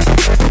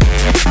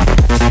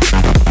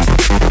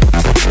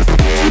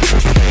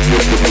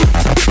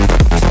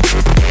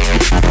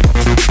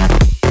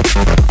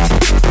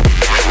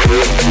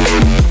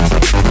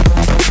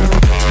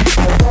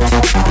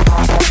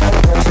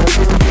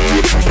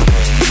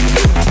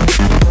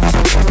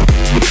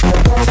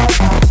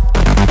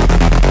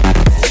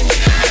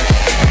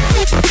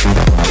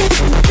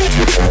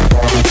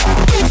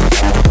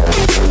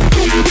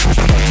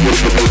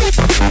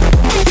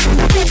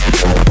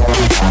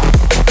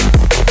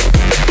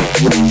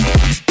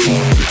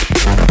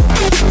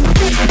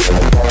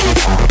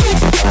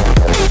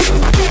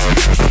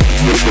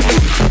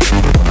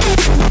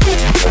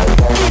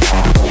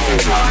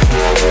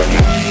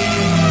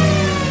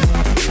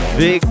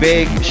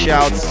 Big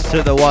shouts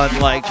to the one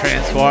like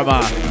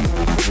Transforma.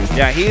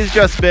 Yeah, he's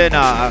just been,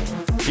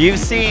 you've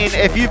seen,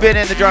 if you've been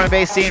in the drum and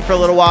bass scene for a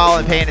little while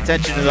and paying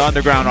attention to the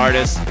underground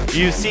artists,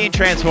 you've seen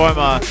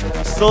Transforma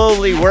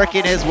slowly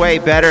working his way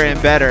better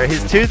and better.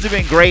 His tunes have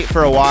been great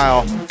for a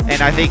while,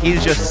 and I think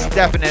he's just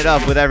stepping it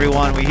up with every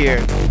one we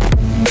hear.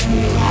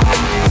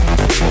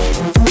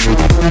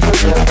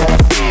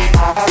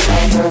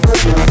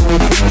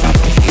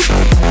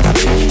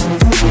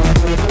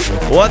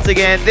 Once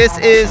again, this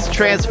is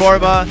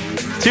Transforma.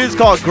 Tune's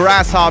called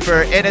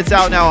Grasshopper, and it's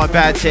out now on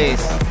Bad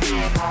Taste.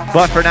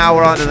 But for now,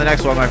 we're on to the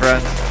next one, my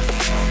friends.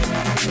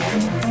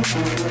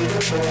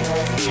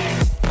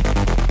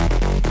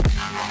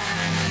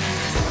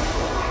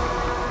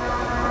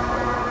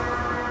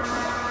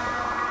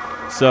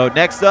 So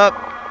next up,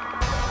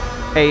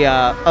 a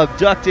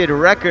Abducted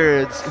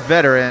Records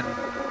veteran.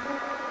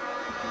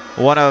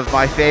 One of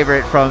my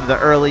favorite from the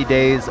early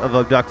days of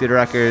Abducted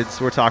Records.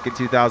 We're talking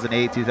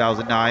 2008,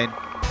 2009.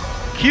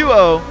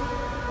 QO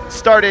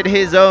started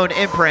his own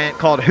imprint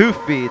called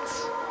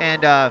Hoofbeats,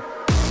 and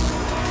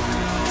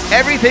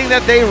everything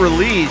that they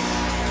release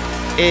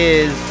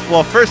is,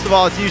 well, first of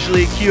all, it's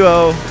usually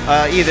QO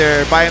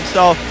either by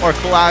himself or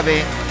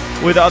collabing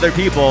with other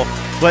people,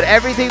 but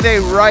everything they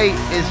write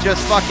is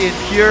just fucking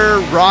pure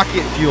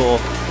rocket fuel.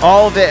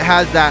 All of it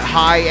has that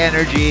high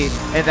energy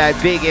and that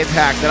big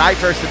impact that I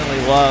personally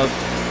love.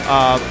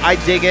 I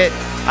dig it.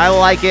 I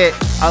like it.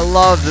 I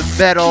love the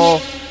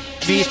metal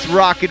meets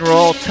rock and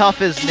roll,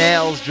 tough as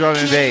nails drum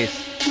and bass.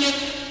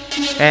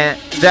 And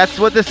that's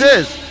what this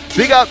is.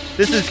 Big up.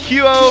 This is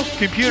QO,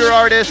 computer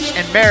artist,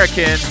 and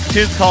American.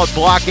 Tune's called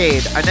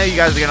Blockade. I know you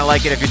guys are going to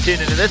like it if you're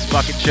tuned into this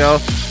fucking show.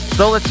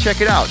 So let's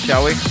check it out,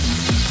 shall we?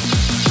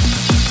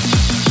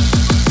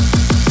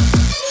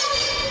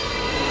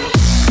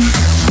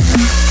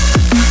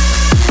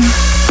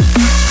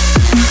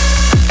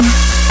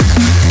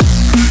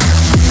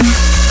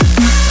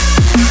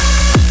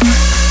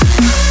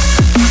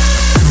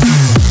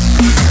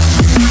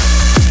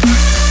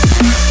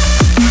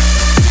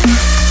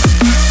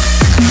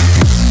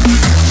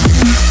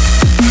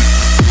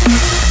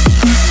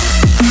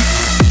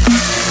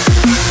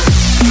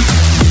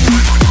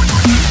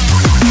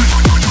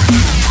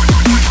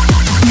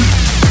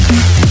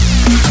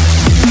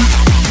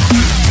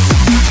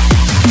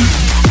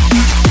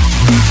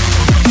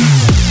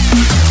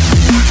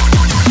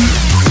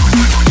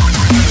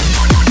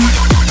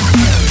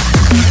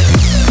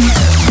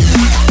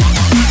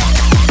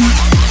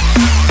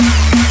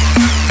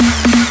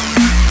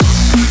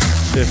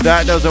 If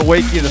that doesn't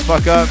wake you the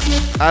fuck up,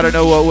 I don't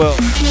know what will.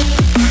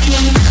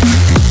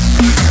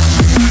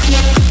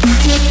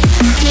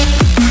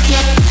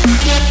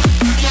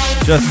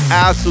 Just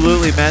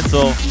absolutely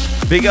mental.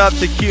 Big up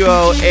to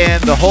QO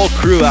and the whole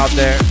crew out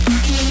there.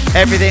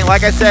 Everything,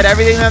 like I said,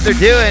 everything that they're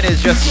doing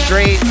is just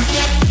straight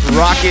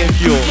rocket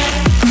fuel.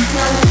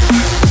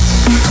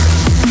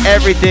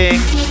 Everything,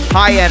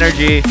 high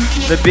energy,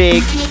 the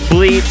big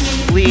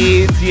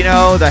bleeds, you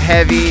know, the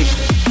heavy,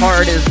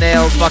 hard as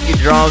nails fucking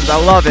drums. I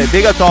love it.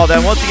 Big up to all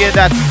them. Once again,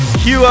 that's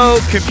QO,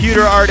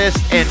 computer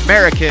artist, and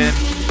American.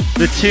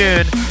 The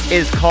tune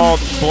is called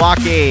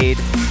Blockade,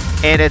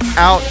 and it's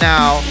out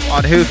now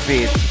on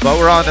Hoofbeats. But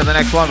we're on to the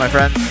next one, my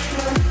friends.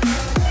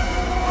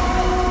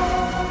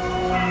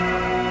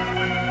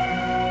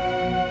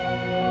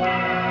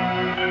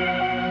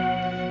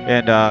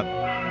 And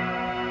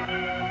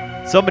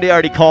somebody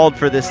already called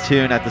for this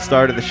tune at the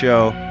start of the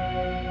show,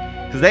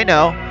 because they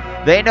know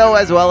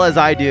as well as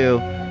I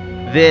do,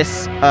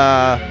 this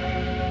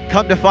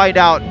come to find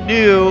out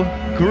new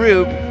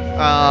group.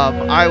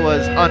 I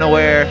was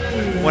unaware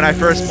when I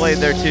first played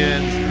their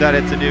tunes that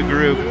it's a new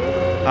group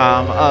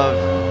of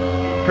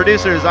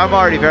producers I'm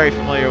already very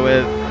familiar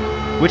with,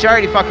 which I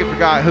already fucking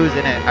forgot who's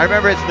in it. I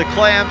remember it's the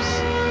Clamps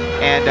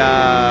and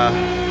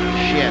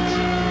shit,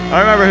 I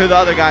don't remember who the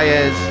other guy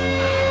is.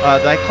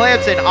 The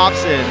Clamps and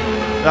Opsin,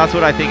 that's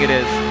what I think it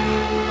is.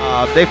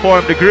 They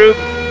formed a group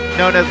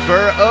known as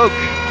Burr Oak,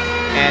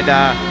 and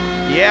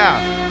yeah,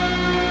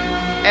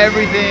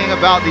 everything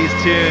about these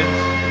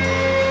tunes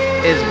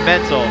is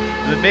mental.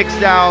 The mix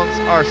downs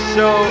are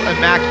so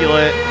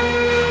immaculate.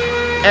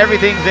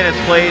 Everything's in its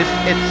place.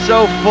 It's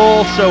so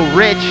full, so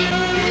rich,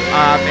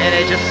 and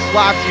it just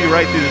slaps you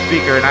right through the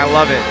speaker, and I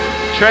love it.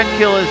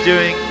 Trendkill is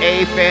doing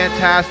a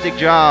fantastic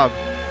job.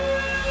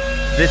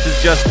 This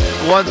is just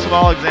one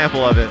small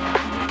example of it.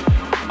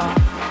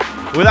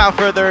 Without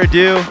further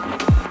ado,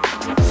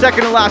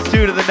 second to last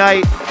tune of the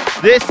night.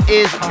 This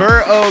is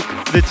Burr Oak.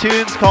 The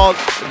tune's called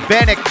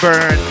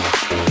Bannockburn,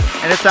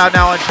 and it's out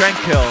now on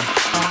Trendkill.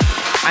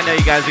 I know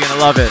you guys are gonna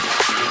love it.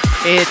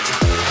 It's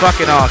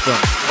fucking awesome.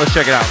 Let's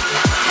check it out.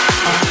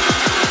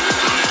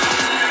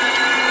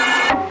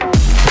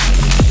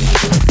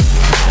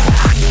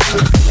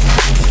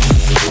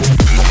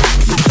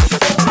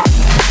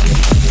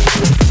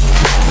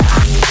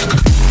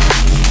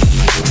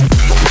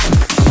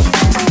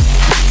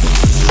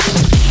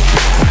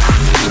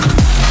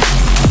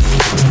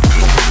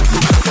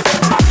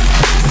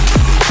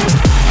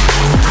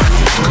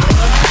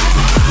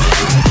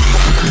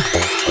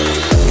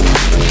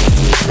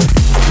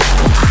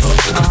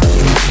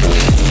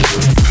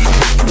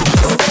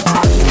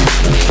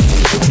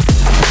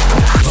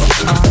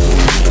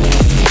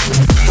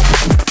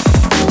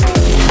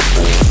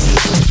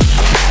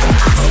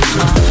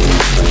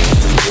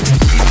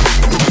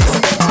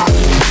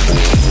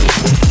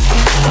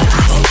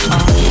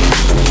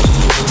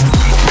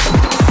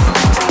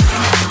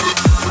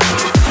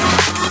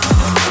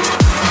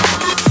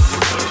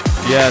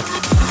 Yes,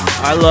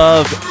 I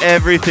love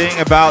everything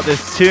about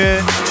this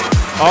tune.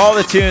 All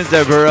the tunes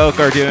that Baroque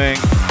are doing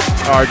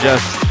are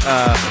just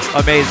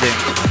amazing.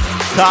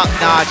 Top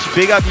notch.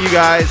 Big up you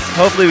guys.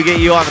 Hopefully we get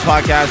you on the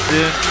podcast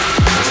soon.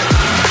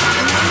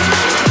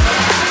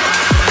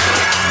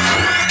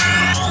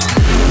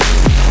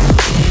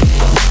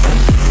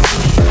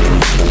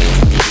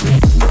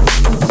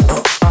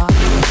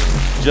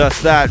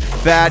 Just that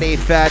fatty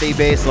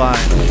bass line.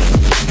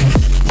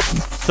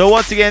 So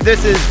once again,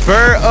 this is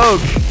Burr Oak.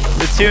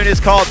 The tune is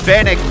called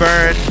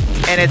Bannockburn,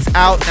 and it's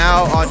out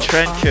now on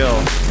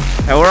Trendkill.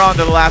 And we're on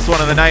to the last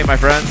one of the night, my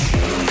friends.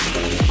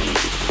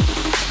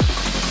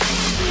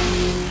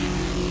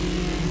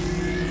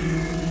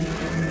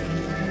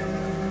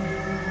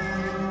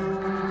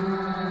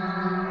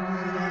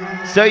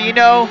 So you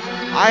know,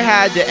 I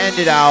had to end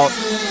it out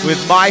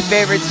with my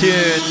favorite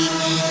tune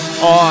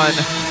on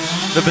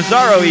the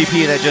Bizarro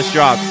EP that just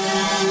dropped.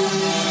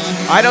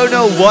 I don't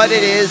know what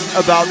it is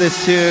about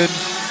this tune.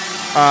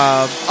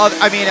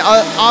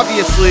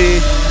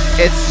 Obviously,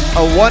 it's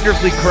a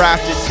wonderfully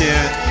crafted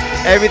tune.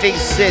 Everything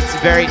sits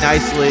very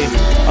nicely.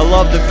 I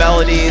love the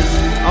melodies.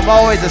 I'm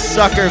always a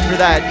sucker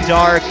for that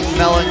dark,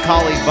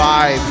 melancholy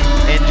vibe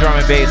in drum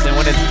and bass, and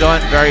when it's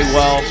done very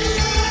well,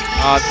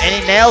 and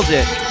he nails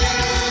it.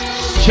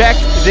 Check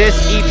this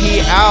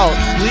EP out.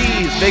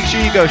 Please make sure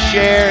you go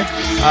share,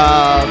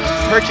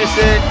 purchase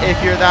it if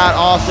you're that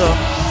awesome.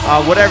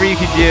 Whatever you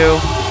can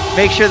do.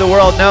 Make sure the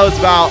world knows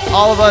about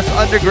all of us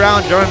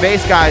underground drum and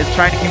bass guys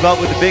trying to keep up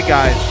with the big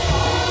guys.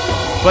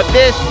 But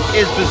this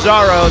is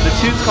Bizarro. The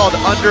tune's called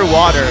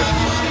Underwater.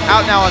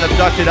 Out now on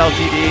Abducted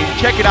LTD.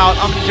 Check it out.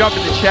 I'm gonna jump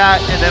in the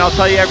chat and then I'll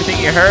tell you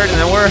everything you heard, and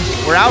then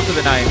we're out for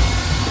the night.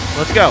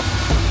 Let's go.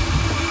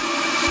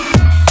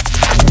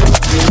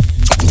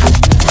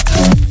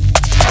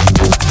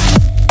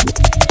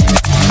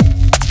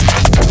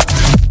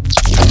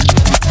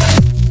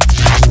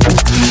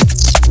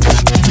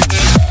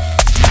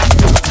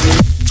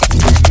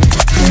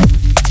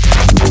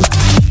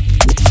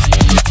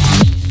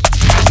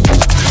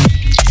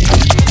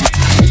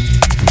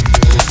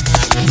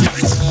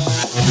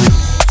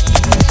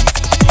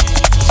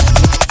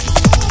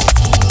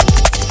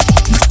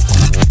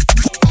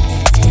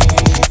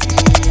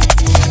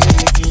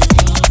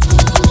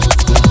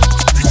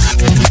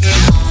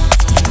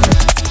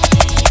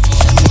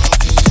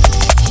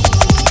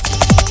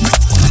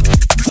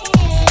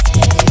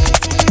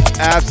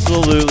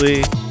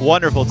 Absolutely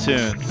wonderful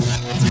tune.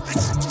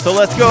 So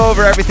let's go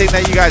over everything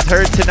that you guys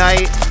heard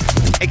tonight.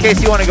 In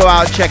case you want to go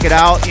out and check it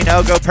out, you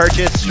know, go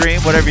purchase, stream,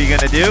 whatever you're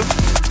going to do.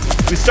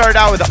 We started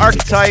out with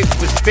Archetype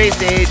with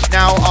Space Age,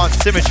 now on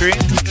Symmetry.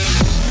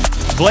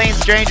 Blaine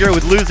Stranger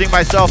with Losing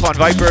Myself on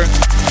Viper.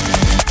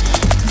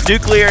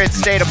 Nuclear and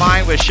State of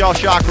Mind with Shell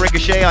Shock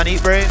Ricochet on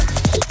Eat Brain.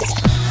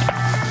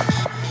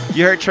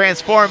 You heard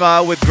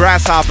Transforma with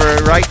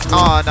Grasshopper right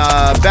on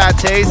Bad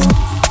Taste.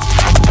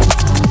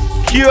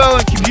 QO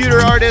and Computer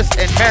Artist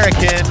and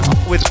American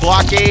with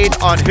Blockade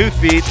on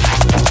Hoofbeat.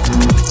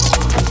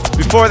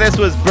 Before this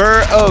was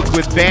Burr Oak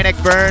with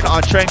Bannockburn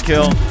on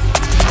Trendkill.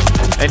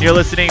 And you're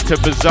listening to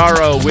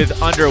Bizarro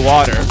with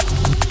Underwater.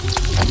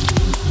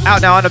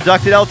 Out now on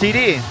Abducted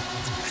LTD.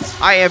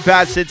 I am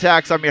Bad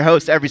Syntax. I'm your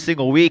host every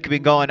single week.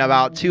 Been going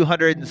about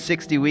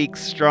 260 weeks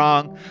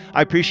strong.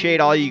 I appreciate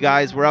all you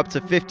guys. We're up to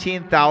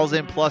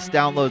 15,000 plus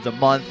downloads a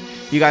month.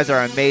 You guys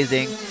are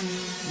amazing.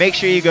 Make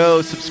sure you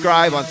go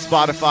subscribe on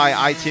Spotify,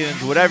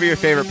 iTunes, whatever your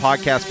favorite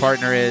podcast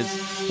partner is.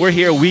 We're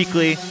here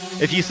weekly.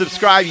 If you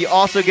subscribe, you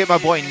also get my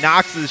boy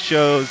Knox's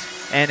shows,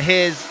 and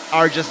his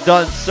are just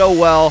done so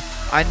well.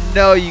 I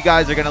know you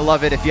guys are going to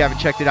love it. If you haven't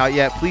checked it out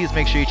yet, please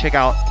make sure you check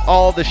out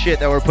all the shit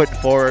that we're putting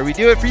forward. We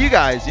do it for you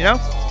guys, you know?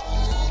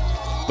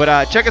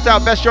 But check us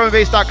out,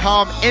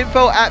 bestdrumandbass.com,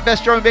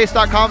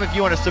 info@bestdrumandbass.com if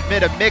you want to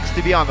submit a mix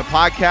to be on the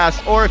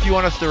podcast, or if you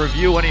want us to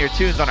review one of your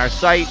tunes on our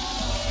site.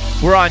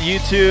 We're on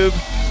YouTube,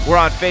 we're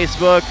on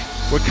Facebook,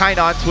 we're kind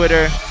of on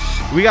Twitter.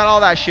 We got all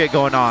that shit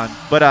going on.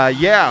 But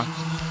yeah,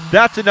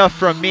 that's enough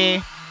from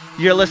me.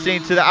 You're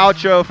listening to the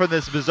outro from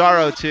this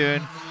Bizarro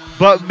tune,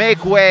 but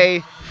make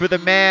way for the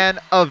man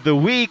of the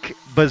week,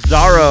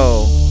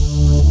 Bizarro.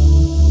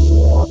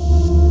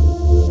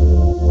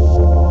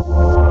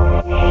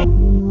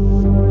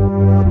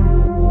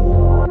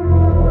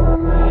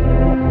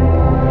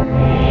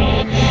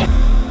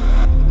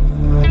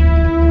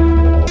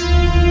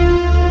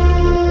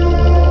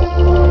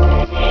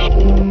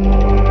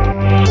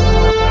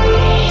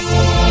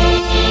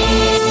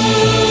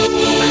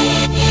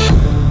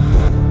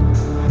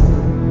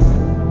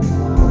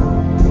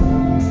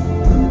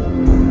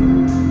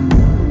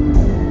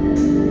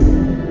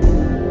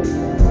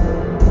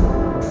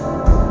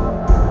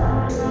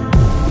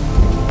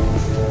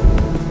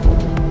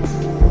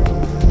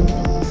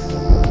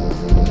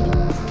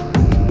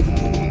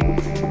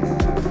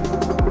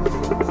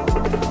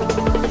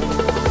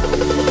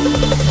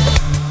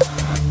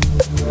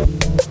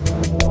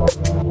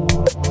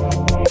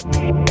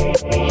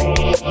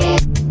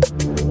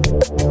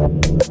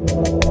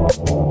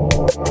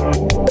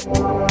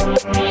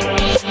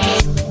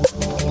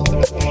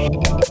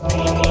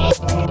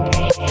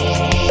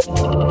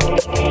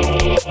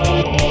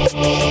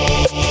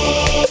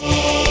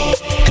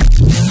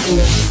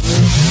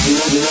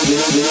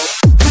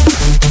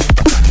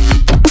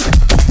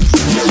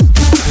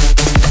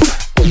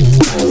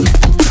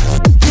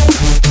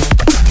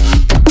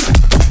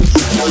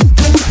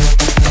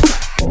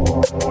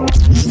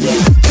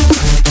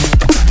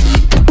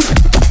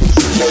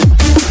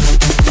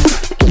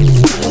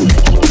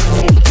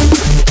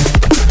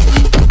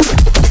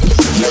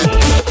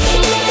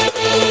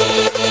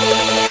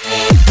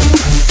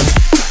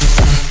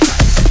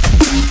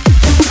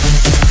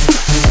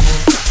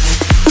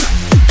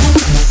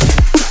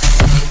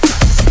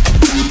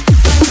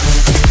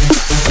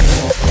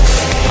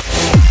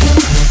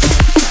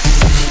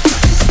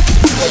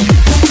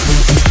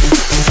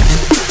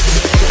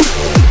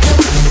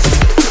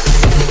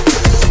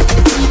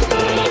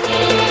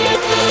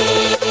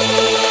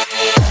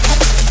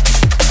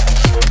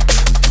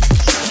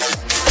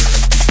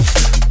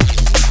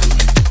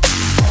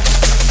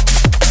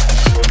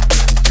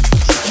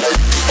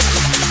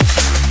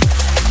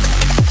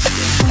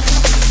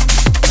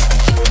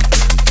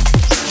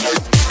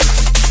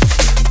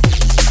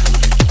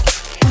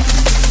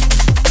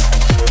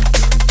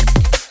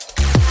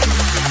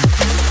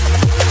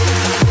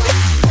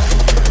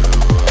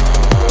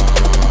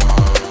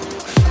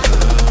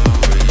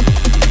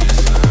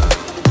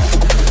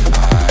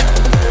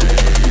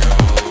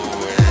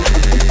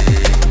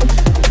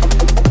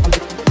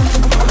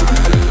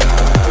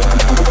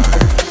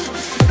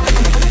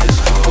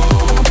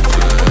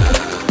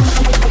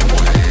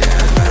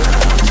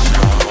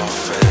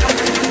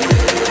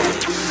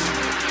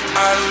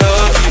 I love